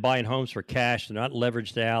 People have been buying homes for cash. They're not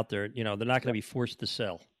leveraged out. They're not going to be forced to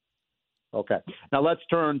sell. Okay. Now let's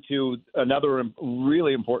turn to another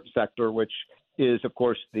really important sector, which is, of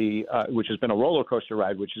course, which has been a roller coaster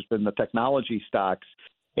ride, which has been the technology stocks.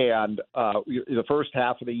 And the first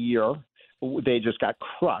half of the year they just got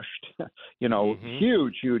crushed.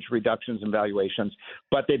 Huge reductions in valuations,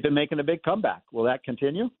 but they've been making a big comeback. Will that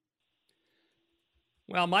continue?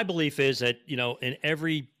 Well, my belief is that, in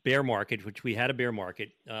every bear market, which we had a bear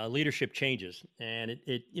market, leadership changes. And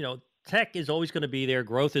tech is always going to be there.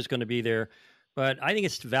 Growth is going to be there. But I think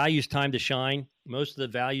it's value's time to shine. Most of the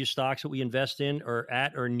value stocks that we invest in are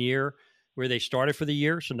at or near where they started for the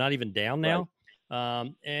year, so not even down now.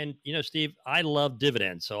 Right. And, Steve, I love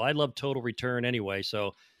dividends. So I love total return anyway.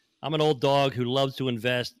 So I'm an old dog who loves to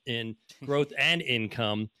invest in growth and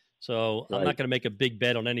income. So I'm not going to make a big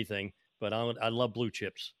bet on anything. But I love blue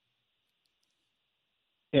chips.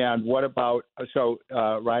 And what about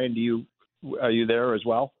Ryan? Are you there as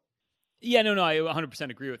well? Yeah, no, I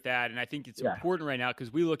 100% agree with that, and I think it's important right now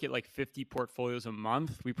because we look at like 50 portfolios a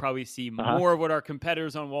month. We probably see more of what our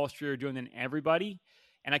competitors on Wall Street are doing than everybody.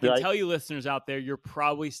 And I can tell you, listeners out there, you're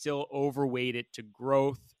probably still overweighted to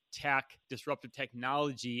growth, tech, disruptive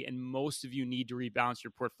technology, and most of you need to rebalance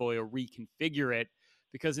your portfolio, reconfigure it.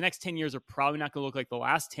 Because the next 10 years are probably not going to look like the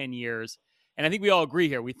last 10 years. And I think we all agree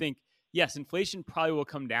here. We think, yes, inflation probably will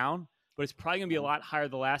come down, but it's probably going to be a lot higher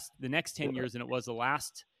the next 10 years than it was the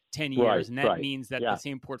last 10 years. And that means that the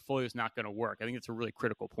same portfolio is not going to work. I think it's a really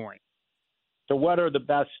critical point. So what are the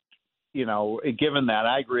best, given that,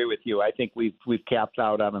 I agree with you. I think we've capped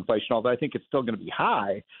out on inflation, although I think it's still going to be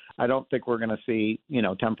high. I don't think we're going to see,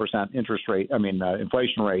 10%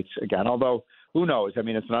 inflation rates again, although who knows? I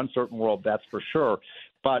mean, it's an uncertain world, that's for sure.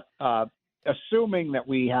 But assuming that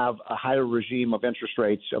we have a higher regime of interest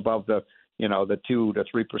rates above the 2 to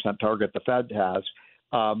 3% target the Fed has,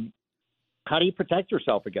 how do you protect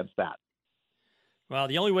yourself against that? Well,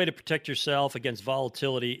 the only way to protect yourself against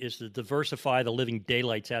volatility is to diversify the living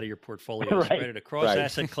daylights out of your portfolio, spread it across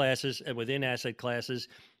asset classes and within asset classes.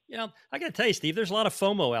 I got to tell you, Steve, there's a lot of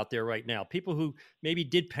FOMO out there right now. People who maybe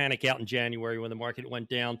did panic out in January when the market went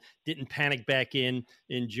down, didn't panic back in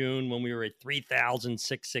June when we were at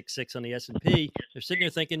 3,666 on the S&P. They're sitting there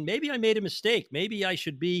thinking, maybe I made a mistake. Maybe I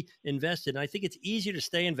should be invested. And I think it's easier to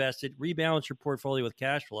stay invested, rebalance your portfolio with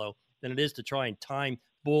cash flow than it is to try and time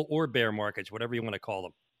bull or bear markets, whatever you want to call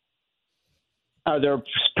them. Are there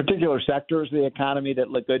particular sectors of the economy that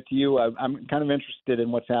look good to you? I'm kind of interested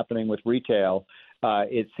in what's happening with retail.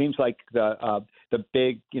 It seems like the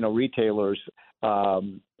big retailers,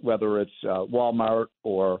 whether it's Walmart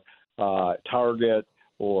or Target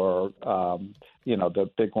or the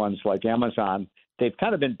big ones like Amazon, they've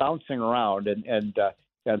kind of been bouncing around, and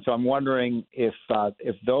so I'm wondering if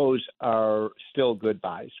those are still good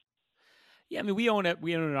buys. Yeah, I mean, we own it.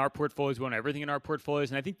 We own it in our portfolios. We own everything in our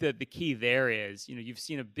portfolios. And I think that the key there is, you've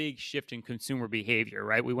seen a big shift in consumer behavior,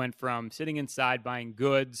 right? We went from sitting inside buying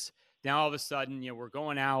goods. Now, all of a sudden, we're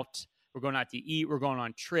going out to eat, we're going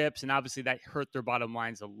on trips. And obviously that hurt their bottom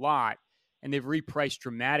lines a lot. And they've repriced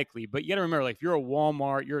dramatically. But you got to remember, like if you're a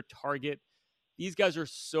Walmart, you're a Target, these guys are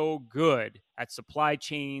so good at supply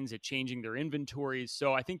chains, at changing their inventories.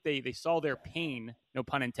 So I think they saw their pain, no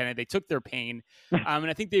pun intended. They took their pain. And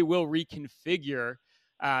I think they will reconfigure,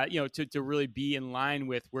 to really be in line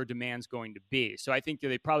with where demand's going to be. So I think that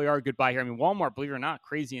they probably are a good buy here. I mean, Walmart, believe it or not,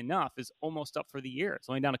 crazy enough, is almost up for the year. It's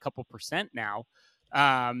only down a couple % now,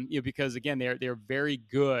 because, again, they're very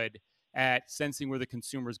good at sensing where the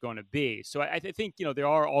consumer is going to be. So I think, they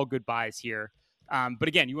are all good buys here. But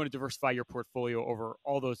again, you want to diversify your portfolio over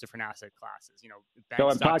all those different asset classes. So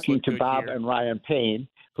I'm talking to Bob and Ryan Payne,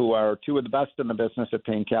 who are two of the best in the business at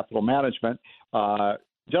Payne Capital Management.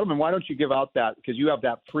 Gentlemen, why don't you give out that, because you have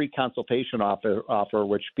that free consultation offer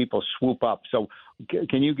which people swoop up. So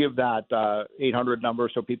can you give that 800 number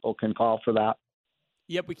so people can call for that?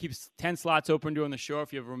 Yep, we keep 10 slots open during the show.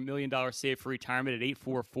 If you have $1 million saved for retirement at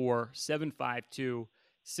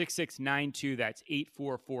 844-752-6692. That's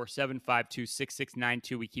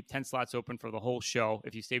 844-752-6692. We keep 10 slots open for the whole show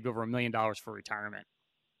if you saved over $1 million for retirement.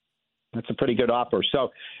 That's a pretty good offer. So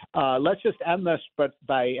let's just end this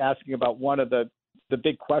by asking about one of the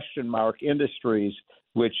big question mark industries,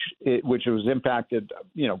 which was impacted,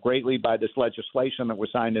 greatly by this legislation that was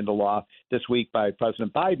signed into law this week by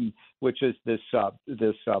President Biden, which is this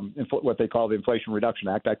what they call the Inflation Reduction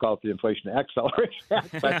Act. I call it the Inflation Acceleration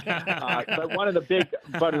Act. But one of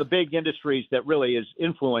the big industries that really is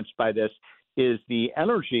influenced by this is the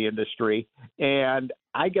energy industry, and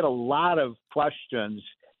I get a lot of questions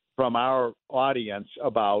from our audience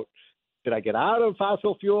about, should I get out of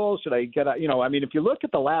fossil fuels? Should I get out? If you look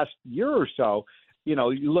at the last year or so, you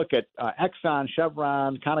look at Exxon,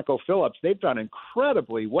 Chevron, ConocoPhillips, they've done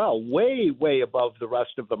incredibly well, way, way above the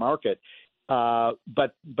rest of the market.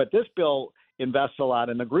 But this bill invests a lot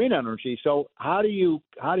in the green energy. So how do you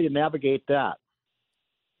navigate that?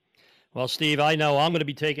 Well, Steve, I know I'm going to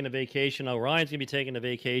be taking a vacation. Orion's going to be taking a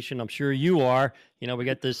vacation. I'm sure you are. You know, we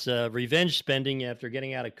got this revenge spending after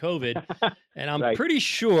getting out of COVID. And I'm pretty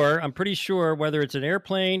sure whether it's an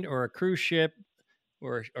airplane or a cruise ship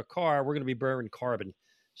or a car, we're going to be burning carbon.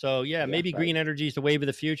 So, maybe green energy is the wave of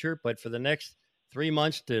the future. But for the next 3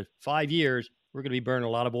 months to 5 years, we're going to be burning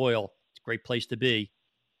a lot of oil. It's a great place to be.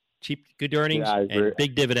 Cheap, good earnings and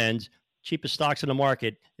big dividends. Cheapest stocks in the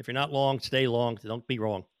market. If you're not long, stay long. Don't be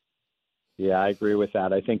wrong. Yeah, I agree with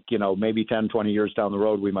that. I think, maybe 10, 20 years down the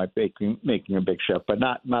road, we might be making a big shift, but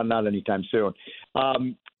not anytime soon.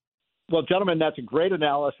 Well, gentlemen, that's a great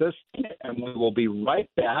analysis, and we will be right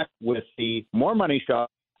back with the More Money Show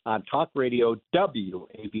on Talk Radio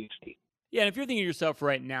WABC. Yeah, and if you're thinking to yourself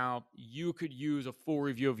right now, you could use a full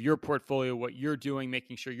review of your portfolio, what you're doing,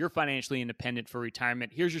 making sure you're financially independent for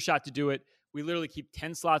retirement. Here's your shot to do it. We literally keep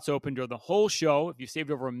 10 slots open during the whole show. If you saved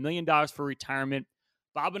over $1 million for retirement,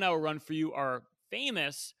 Bob and I will run for you our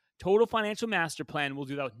famous Total Financial Master Plan. We'll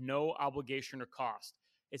do that with no obligation or cost.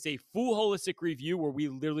 It's a full holistic review where we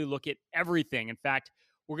literally look at everything. In fact,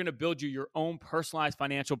 we're going to build you your own personalized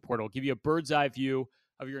financial portal, give you a bird's eye view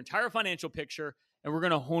of your entire financial picture, and we're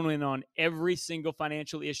going to hone in on every single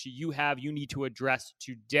financial issue you need to address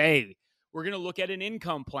today. We're going to look at an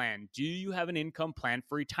income plan. Do you have an income plan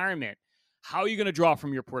for retirement? How are you going to draw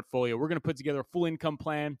from your portfolio? We're going to put together a full income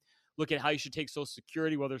plan, look at how you should take Social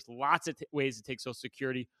Security. Well, there's lots of ways to take Social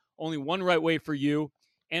Security, only one right way for you.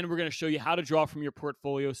 And we're going to show you how to draw from your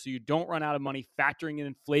portfolio so you don't run out of money, factoring in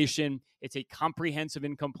inflation. It's a comprehensive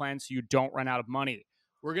income plan so you don't run out of money.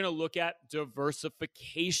 We're going to look at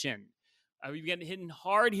diversification. Are you getting hit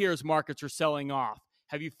hard here as markets are selling off?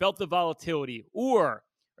 Have you felt the volatility? Or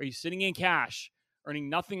are you sitting in cash, earning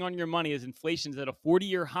nothing on your money as inflation is at a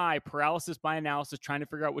 40-year high, paralysis by analysis, trying to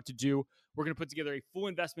figure out what to do? We're going to put together a full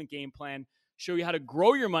investment game plan, show you how to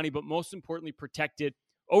grow your money, but most importantly, protect it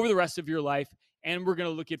over the rest of your life. And we're going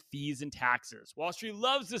to look at fees and taxes. Wall Street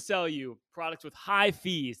loves to sell you products with high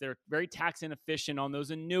fees. They're very tax inefficient on those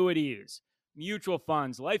annuities, mutual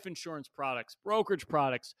funds, life insurance products, brokerage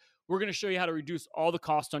products. We're going to show you how to reduce all the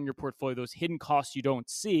costs on your portfolio, those hidden costs you don't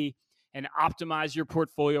see, and optimize your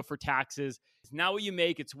portfolio for taxes. It's not what you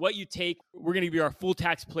make, it's what you take. We're going to give you our full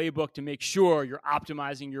tax playbook to make sure you're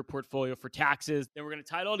optimizing your portfolio for taxes. Then we're going to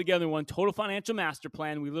tie it all together in one Total Financial Master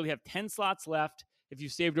Plan. We literally have 10 slots left if you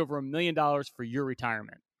saved over $1 million for your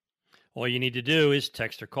retirement. All you need to do is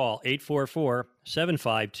text or call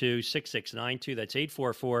 844-752-6692. That's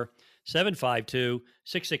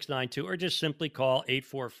 844-752-6692, or just simply call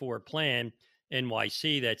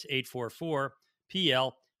 844-PLAN-NYC. That's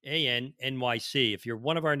 844-PLAN-NYC. If you're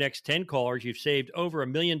one of our next 10 callers, you've saved over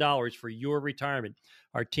 $1 million for your retirement.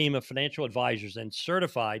 Our team of financial advisors and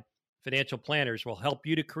certified financial planners will help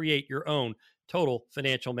you to create your own Total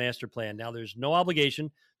Financial Master Plan. Now, there's no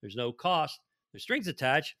obligation, there's no cost, there's strings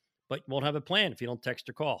attached, but you won't have a plan if you don't text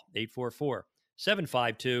or call.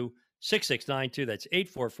 844-752-6692. That's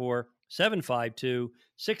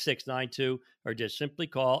 844-752-6692, or just simply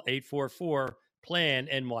call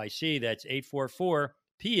 844-PLAN-NYC. That's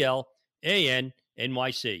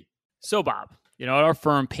 844-PLAN-NYC. So, Bob, at our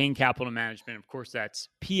firm, Payne Capital Management, of course, that's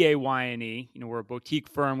Payne. We're a boutique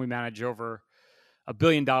firm. We manage over $1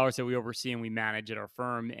 billion that we oversee and we manage at our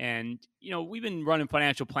firm. And, we've been running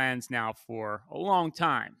financial plans now for a long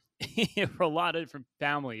time for a lot of different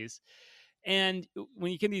families. And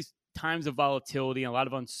when you get these times of volatility and a lot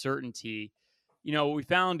of uncertainty, what we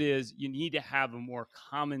found is you need to have a more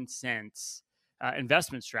common sense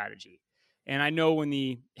investment strategy. And I know when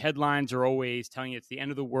the headlines are always telling you it's the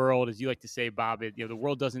end of the world, as you like to say, Bob, the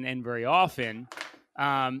world doesn't end very often.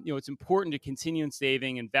 It's important to continue in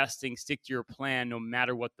saving, investing, stick to your plan no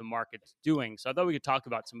matter what the market's doing. So I thought we could talk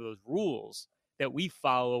about some of those rules that we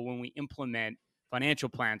follow when we implement financial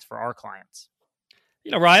plans for our clients.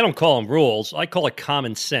 Ron, I don't call them rules. I call it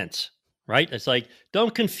common sense, right? It's like,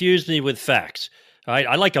 don't confuse me with facts, right?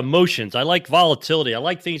 I like emotions. I like volatility. I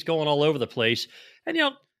like things going all over the place. And,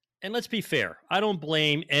 and let's be fair. I don't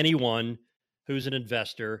blame anyone who's an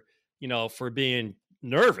investor, for being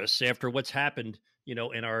nervous after what's happened,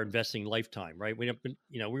 in our investing lifetime, right? We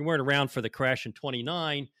weren't around for the crash in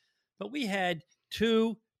 29, but we had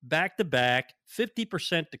two back-to-back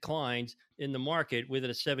 50% declines in the market within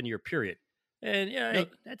a 7-year period. And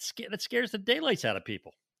that scares the daylights out of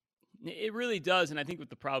people. It really does. And I think what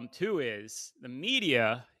the problem too is the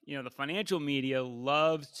media, the financial media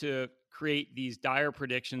loves to create these dire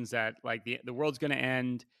predictions that like the world's going to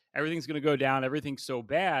end, everything's going to go down, everything's so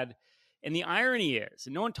bad. And the irony is,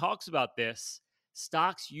 and no one talks about this,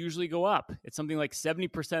 stocks usually go up. It's something like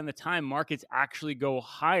 70% of the time markets actually go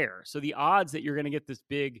higher. So the odds that you're going to get this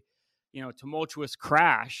big tumultuous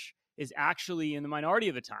crash is actually in the minority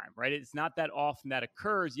of the time, right? It's not that often that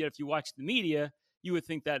occurs. Yet if you watch the media, you would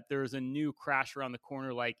think that there's a new crash around the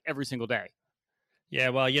corner like every single day. Yeah,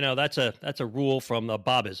 well, that's a rule from the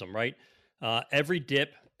Bobism, right? Every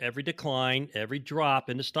dip, every decline, every drop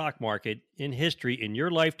in the stock market in history, in your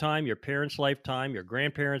lifetime, your parents' lifetime, your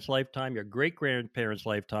grandparents' lifetime, your great-grandparents'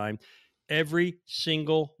 lifetime, every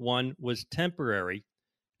single one was temporary,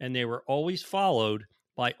 and they were always followed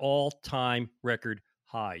by all-time record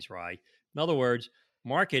highs, right? In other words,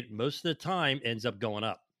 market most of the time ends up going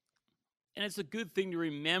up. And it's a good thing to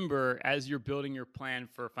remember as you're building your plan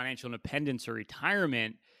for financial independence or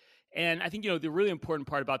retirement. And I think, the really important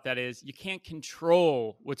part about that is you can't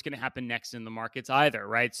control what's going to happen next in the markets either,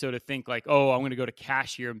 right? So to think like, oh, I'm going to go to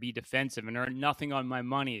cash here and be defensive and earn nothing on my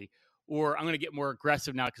money, or I'm going to get more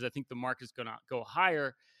aggressive now because I think the market's going to go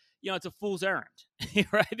higher. It's a fool's errand,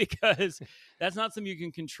 right? Because that's not something you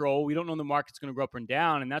can control. We don't know when the market's going to go up and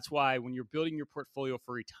down. And that's why when you're building your portfolio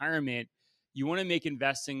for retirement, you want to make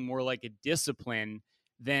investing more like a discipline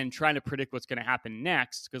than trying to predict what's going to happen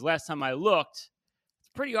next. Because last time I looked, it's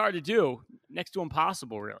pretty hard to do, next to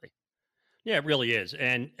impossible, really. Yeah, it really is.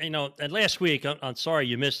 And, and last week, I'm sorry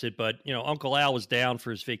you missed it, but, Uncle Al was down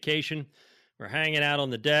for his vacation. We're hanging out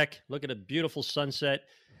on the deck, looking at a beautiful sunset.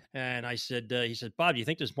 And I said, he said, Bob, do you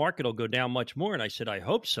think this market will go down much more? And I said, I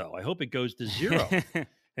hope so. I hope it goes to zero.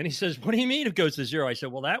 And he says, what do you mean it goes to zero? I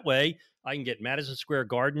said, well, that way I can get Madison Square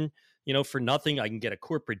Garden, for nothing. I can get a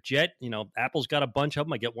corporate jet. Apple's got a bunch of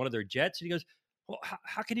them. I get one of their jets. And he goes, well,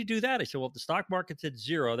 how can you do that? I said, well, if the stock market's at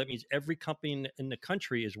zero, that means every company in the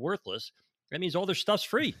country is worthless. That means all their stuff's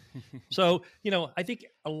free. So, I think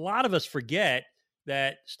a lot of us forget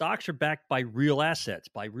that stocks are backed by real assets,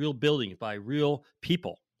 by real buildings, by real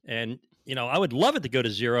people. And, I would love it to go to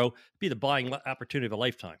zero, be the buying opportunity of a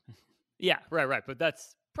lifetime. Yeah, right. But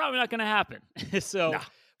that's probably not going to happen. So, nah.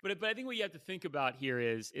 But I think what you have to think about here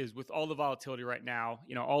is with all the volatility right now,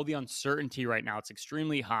 all the uncertainty right now, it's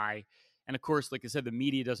extremely high. And of course, like I said, the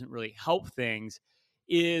media doesn't really help things.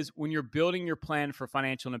 Is when you're building your plan for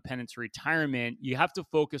financial independence or retirement, you have to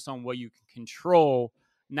focus on what you can control,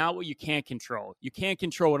 not what you can't control. You can't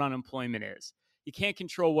control what unemployment is. You can't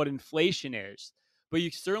control what inflation is. But you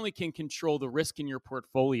certainly can control the risk in your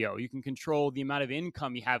portfolio. You can control the amount of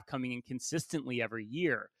income you have coming in consistently every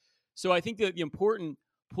year. So I think that the important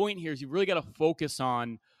point here is you've really got to focus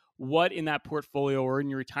on what in that portfolio or in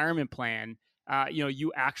your retirement plan,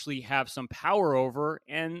 you actually have some power over,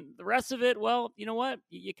 and the rest of it, well, you know what?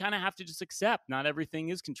 You kind of have to just accept not everything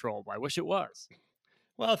is controllable. I wish it was.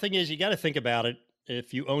 Well, the thing is, you got to think about it.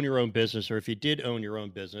 If you own your own business, or if you did own your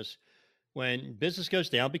own business, when business goes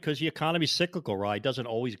down, because the economy's cyclical, right? It doesn't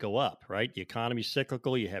always go up, right? The economy's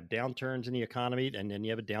cyclical. You have downturns in the economy, and then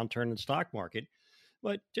you have a downturn in the stock market.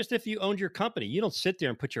 But just if you owned your company, you don't sit there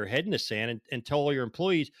and put your head in the sand and tell all your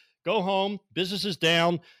employees, go home, business is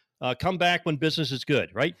down, come back when business is good,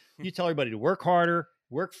 right? You tell everybody to work harder,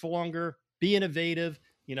 work for longer, be innovative.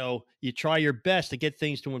 You try your best to get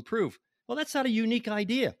things to improve. Well, that's not a unique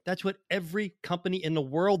idea. That's what every company in the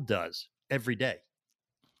world does every day.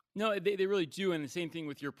 No, they really do. And the same thing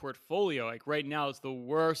with your portfolio. Like right now, it's the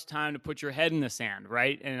worst time to put your head in the sand,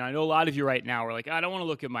 right? And I know a lot of you right now are like, I don't want to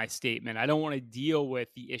look at my statement. I don't want to deal with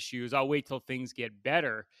the issues. I'll wait till things get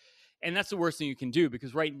better. And that's the worst thing you can do,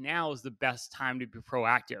 because right now is the best time to be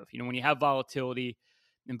proactive. When you have volatility,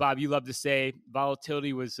 and Bob, you love to say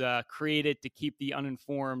volatility was created to keep the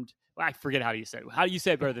uninformed. Well, I forget how you say it. How do you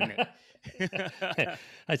say it better than me?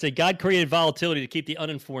 I say God created volatility to keep the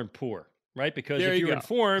uninformed poor. Right? Because if you're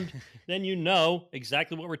informed, then you know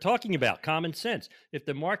exactly what we're talking about. Common sense. If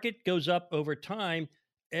the market goes up over time,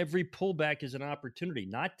 every pullback is an opportunity,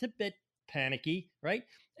 not to get panicky, right?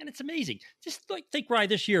 And it's amazing. Just think, Ryan,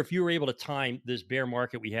 this year, if you were able to time this bear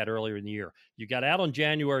market we had earlier in the year, you got out on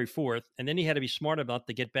January 4th, and then you had to be smart enough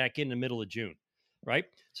to get back in the middle of June, right?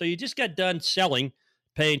 So you just got done selling,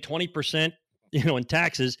 paying 20%, in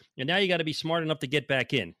taxes, and now you got to be smart enough to get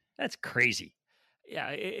back in. That's crazy.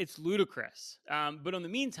 Yeah, it's ludicrous. But in the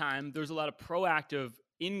meantime, there's a lot of proactive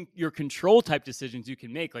in your control type decisions you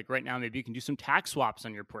can make. Like right now, maybe you can do some tax swaps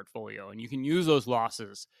on your portfolio and you can use those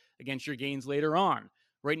losses against your gains later on.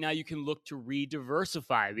 Right now, you can look to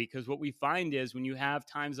re-diversify, because what we find is when you have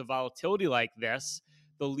times of volatility like this,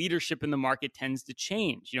 the leadership in the market tends to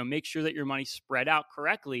change. Make sure that your money's spread out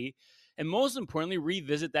correctly. And most importantly,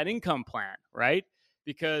 revisit that income plan, right?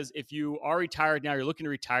 Because if you are retired now, you're looking to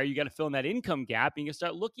retire, you got to fill in that income gap, and you can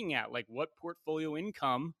start looking at like, what portfolio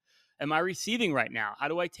income am I receiving right now? How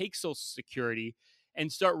do I take Social Security?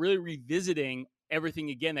 And start really revisiting everything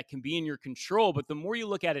again that can be in your control. But the more you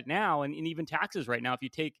look at it now, and even taxes right now, if you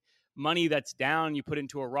take money that's down, you put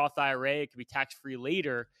into a Roth IRA, it could be tax-free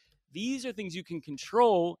later. These are things you can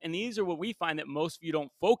control, and these are what we find that most of you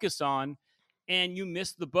don't focus on, and you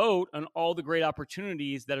miss the boat on all the great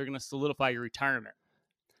opportunities that are going to solidify your retirement.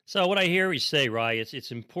 So what I hear you say, Rye,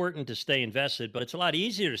 it's important to stay invested, but it's a lot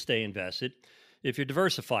easier to stay invested if you're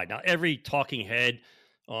diversified. Now, every talking head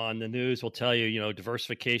on the news will tell you,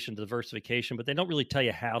 diversification, but they don't really tell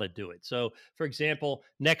you how to do it. So, for example,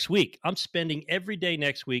 next week, I'm spending every day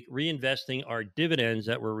next week reinvesting our dividends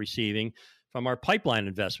that we're receiving from our pipeline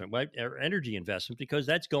investment, right? Our energy investment, because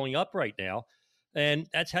that's going up right now. And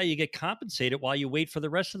that's how you get compensated while you wait for the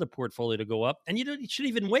rest of the portfolio to go up. And you should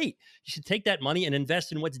even wait. You should take that money and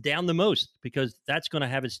invest in what's down the most, because that's going to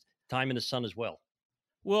have its time in the sun as well.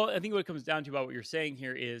 Well, I think what it comes down to about what you're saying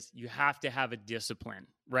here is you have to have a discipline,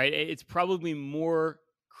 right? It's probably more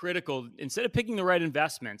critical. Instead of picking the right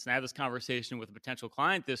investments, and I had this conversation with a potential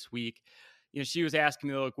client this week, she was asking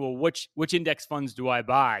me, like, well, which index funds do I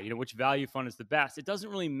buy? Which value fund is the best? It doesn't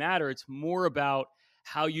really matter. It's more about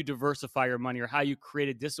how you diversify your money or how you create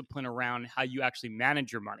a discipline around how you actually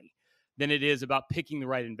manage your money than it is about picking the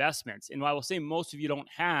right investments. And what I will say most of you don't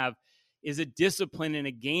have is a discipline and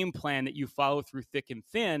a game plan that you follow through thick and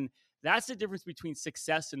thin. That's the difference between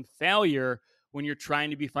success and failure when you're trying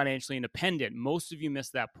to be financially independent. Most of you miss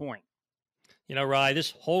that point. Rye,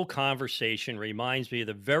 this whole conversation reminds me of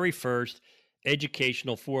the very first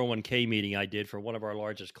educational 401k meeting I did for one of our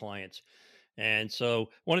largest clients. And so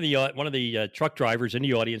one of the truck drivers in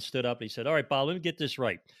the audience stood up and he said, all right, Bob, let me get this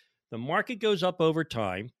right. The market goes up over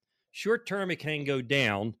time. Short term, it can go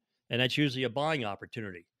down, and that's usually a buying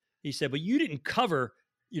opportunity. He said, but you didn't cover,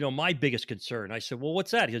 my biggest concern. I said, well,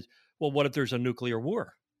 what's that? He goes, well, what if there's a nuclear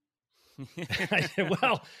war? I said,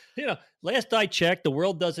 well, last I checked, the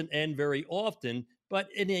world doesn't end very often. But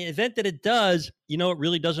in the event that it does, it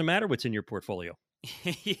really doesn't matter what's in your portfolio.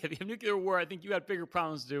 Yeah, if you have nuclear war, I think you got bigger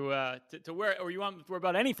problems to worry, or you want to worry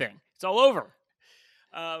about anything. It's all over.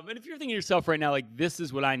 And if you're thinking to yourself right now, like, this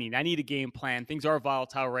is what I need a game plan. Things are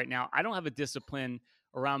volatile right now. I don't have a discipline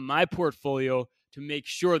around my portfolio to make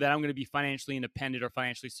sure that I'm going to be financially independent or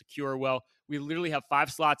financially secure. Well, we literally have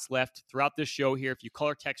 5 slots left throughout this show here. If you call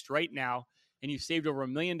or text right now and you've saved over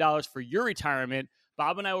 $1 million for your retirement,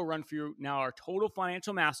 Bob and I will run for you now our Total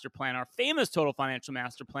Financial Master Plan, our famous Total Financial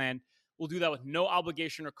Master Plan. We'll do that with no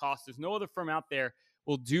obligation or cost. There's no other firm out there.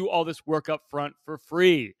 We'll do all this work up front for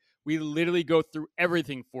free. We literally go through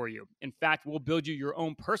everything for you. In fact, we'll build you your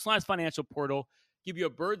own personalized financial portal, give you a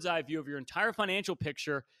bird's eye view of your entire financial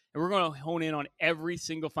picture, and we're going to hone in on every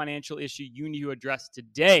single financial issue you need to address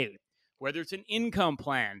today. Whether it's an income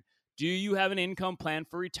plan, do you have an income plan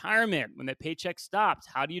for retirement? When that paycheck stops,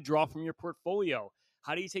 how do you draw from your portfolio?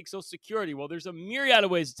 How do you take Social Security? Well, there's a myriad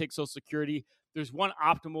of ways to take Social Security. There's one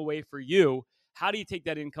optimal way for you. How do you take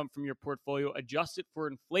that income from your portfolio, adjust it for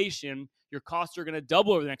inflation? Your costs are going to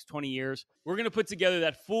double over the next 20 years. We're going to put together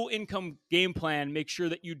that full income game plan, make sure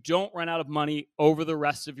that you don't run out of money over the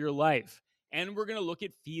rest of your life. And we're going to look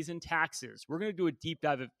at fees and taxes. We're going to do a deep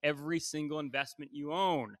dive of every single investment you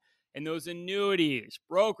own and those annuities,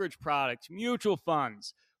 brokerage products, mutual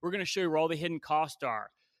funds. We're going to show you where all the hidden costs are,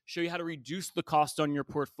 show you how to reduce the cost on your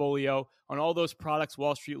portfolio on all those products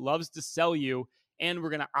Wall Street loves to sell you. And we're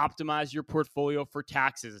going to optimize your portfolio for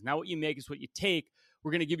taxes. Now, what you make is what you take.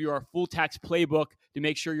 We're going to give you our full tax playbook to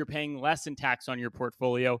make sure you're paying less in tax on your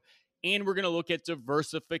portfolio. And we're going to look at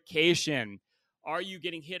diversification. Are you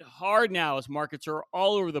getting hit hard now as markets are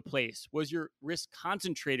all over the place? Was your risk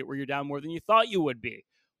concentrated where you're down more than you thought you would be?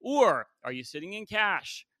 Or are you sitting in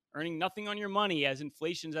cash, earning nothing on your money as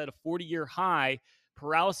inflation's at a 40-year high?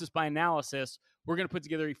 Paralysis by analysis. We're going to put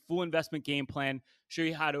together a full investment game plan, show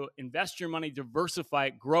you how to invest your money, diversify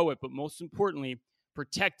it, grow it, but most importantly,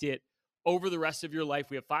 protect it over the rest of your life.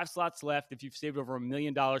 We have 5 slots left if you've saved over $1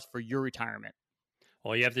 million for your retirement.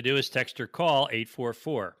 All you have to do is text or call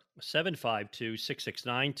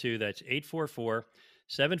 844-752-6692. That's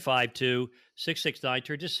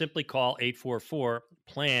 844-752-6692. Just simply call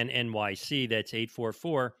 844-PLAN-NYC. That's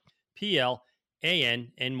 844-PL.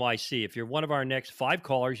 ANNYC. If you're one of our next 5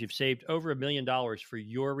 callers, you've saved over $1 million for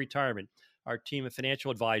your retirement. Our team of financial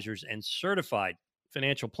advisors and certified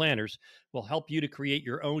financial planners will help you to create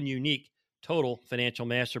your own unique total financial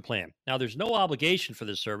master plan. Now, there's no obligation for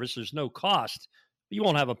this service. There's no cost. You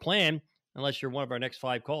won't have a plan unless you're one of our next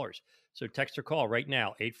 5 callers. So text or call right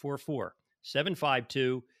now,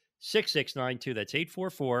 844-752-6692. That's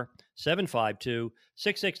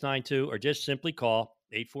 844-752-6692, or just simply call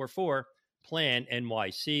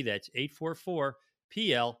 844-PLAN-NYC. That's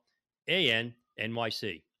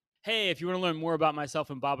 844-PLAN-NYC. Hey, if you want to learn more about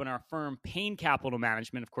myself and Bob and our firm, Payne Capital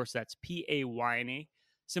Management, of course, that's Payne,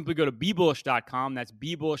 simply go to BeBullish.com. That's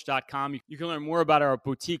BeBullish.com. You can learn more about our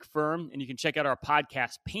boutique firm, and you can check out our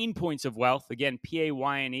podcast, Pain Points of Wealth. Again,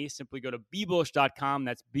 PAYNE. Simply go to BeBullish.com.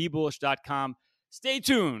 That's BeBullish.com. Stay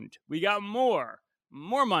tuned. We got more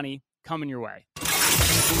money coming your way.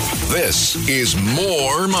 This is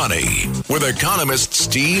More Money with economist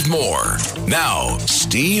Steve Moore. Now,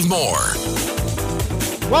 Steve Moore.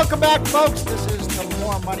 Welcome back, folks. This is the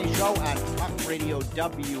More Money Show on Talk Radio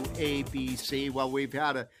WABC. Well, we've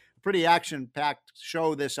had a pretty action-packed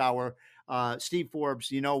show this hour. Steve Forbes,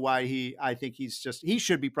 you know why I think he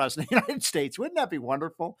should be president of the United States. Wouldn't that be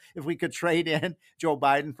wonderful if we could trade in Joe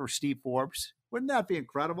Biden for Steve Forbes? Wouldn't that be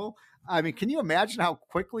incredible? I mean, can you imagine how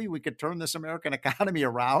quickly we could turn this American economy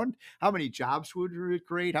around? How many jobs would we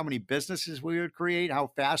create? How many businesses we would create? How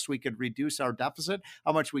fast we could reduce our deficit?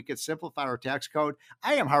 How much we could simplify our tax code?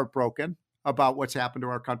 I am heartbroken about what's happened to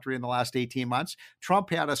our country in the last 18 months. Trump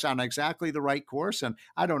had us on exactly the right course, and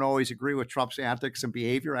I don't always agree with Trump's antics and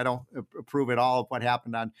behavior. I don't approve at all of what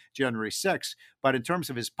happened on January 6th, but in terms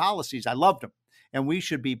of his policies, I loved him. And we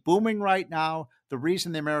should be booming right now. The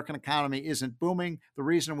reason the American economy isn't booming, the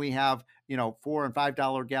reason we have, $4 and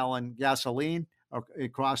 $5 gallon gasoline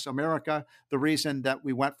across America, the reason that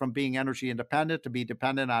we went from being energy independent to be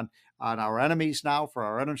dependent on our enemies now for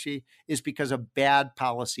our energy is because of bad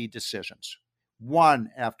policy decisions, one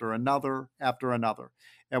after another after another.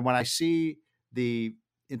 And when I see the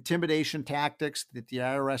intimidation tactics that the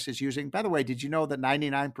IRS is using. By the way, did you know that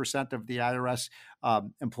 99% of the IRS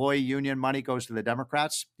employee union money goes to the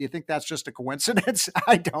Democrats? Do you think that's just a coincidence?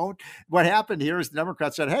 I don't. What happened here is the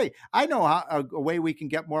Democrats said, hey, I know a way we can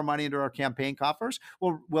get more money into our campaign coffers.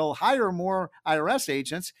 We'll hire more IRS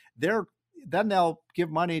agents. Then they'll give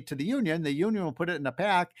money to the union. The union will put it in a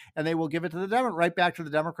PAC, and they will give it to right back to the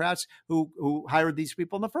Democrats who hired these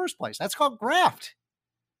people in the first place. That's called graft.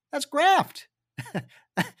 That's graft.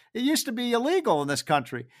 It used to be illegal in this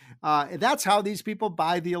country. That's how these people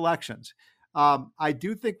buy the elections. I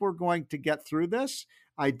do think we're going to get through this.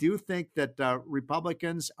 I do think that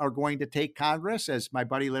Republicans are going to take Congress. As my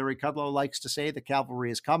buddy Larry Kudlow likes to say, the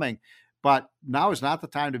cavalry is coming. But now is not the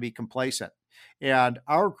time to be complacent. And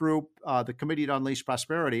our group, the Committee to Unleash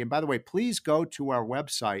Prosperity, and by the way, please go to our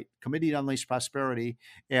website, Committee to Unleash Prosperity,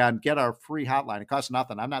 and get our free hotline. It costs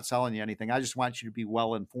nothing. I'm not selling you anything. I just want you to be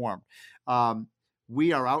well informed.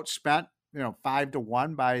 We are outspent,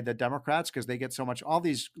 5-1 by the Democrats because they get so much. All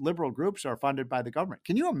these liberal groups are funded by the government.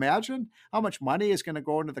 Can you imagine how much money is going to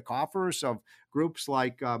go into the coffers of groups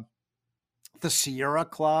like the Sierra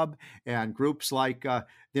Club and groups like the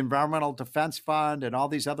Environmental Defense Fund and all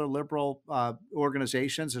these other liberal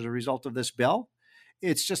organizations as a result of this bill?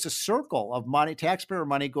 It's just a circle of money, taxpayer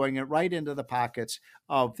money going right into the pockets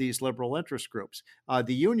of these liberal interest groups.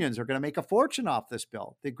 The unions are going to make a fortune off this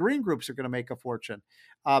bill. The green groups are going to make a fortune.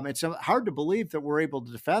 It's hard to believe that we're able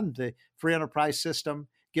to defend the free enterprise system,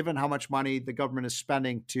 given how much money the government is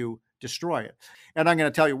spending to destroy it. And I'm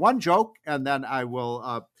going to tell you one joke, and then I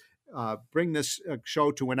will bring this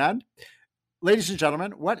show to an end. Ladies and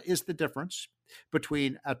gentlemen, what is the difference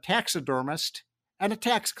between a taxidermist and a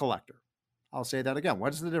tax collector? I'll say that again.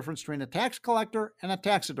 What is the difference between a tax collector and a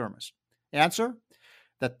taxidermist? Answer: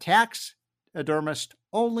 the taxidermist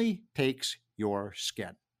only takes your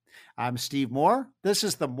skin. I'm Steve Moore. This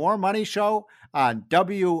is the More Money Show on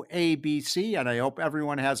WABC, and I hope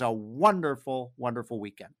everyone has a wonderful, wonderful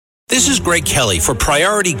weekend. This is Greg Kelly for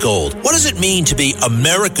Priority Gold. What does it mean to be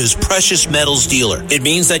America's precious metals dealer? It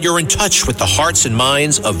means that you're in touch with the hearts and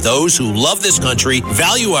minds of those who love this country,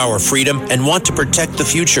 value our freedom, and want to protect the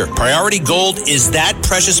future. Priority Gold is that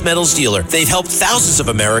precious metals dealer. They've helped thousands of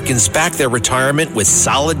Americans back their retirement with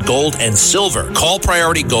solid gold and silver. Call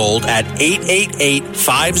Priority Gold at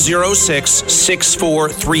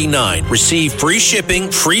 888-506-6439. Receive free shipping,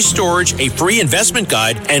 free storage, a free investment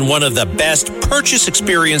guide, and one of the best purchase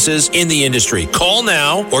experiences in the industry. Call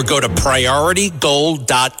now or go to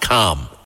PriorityGold.com.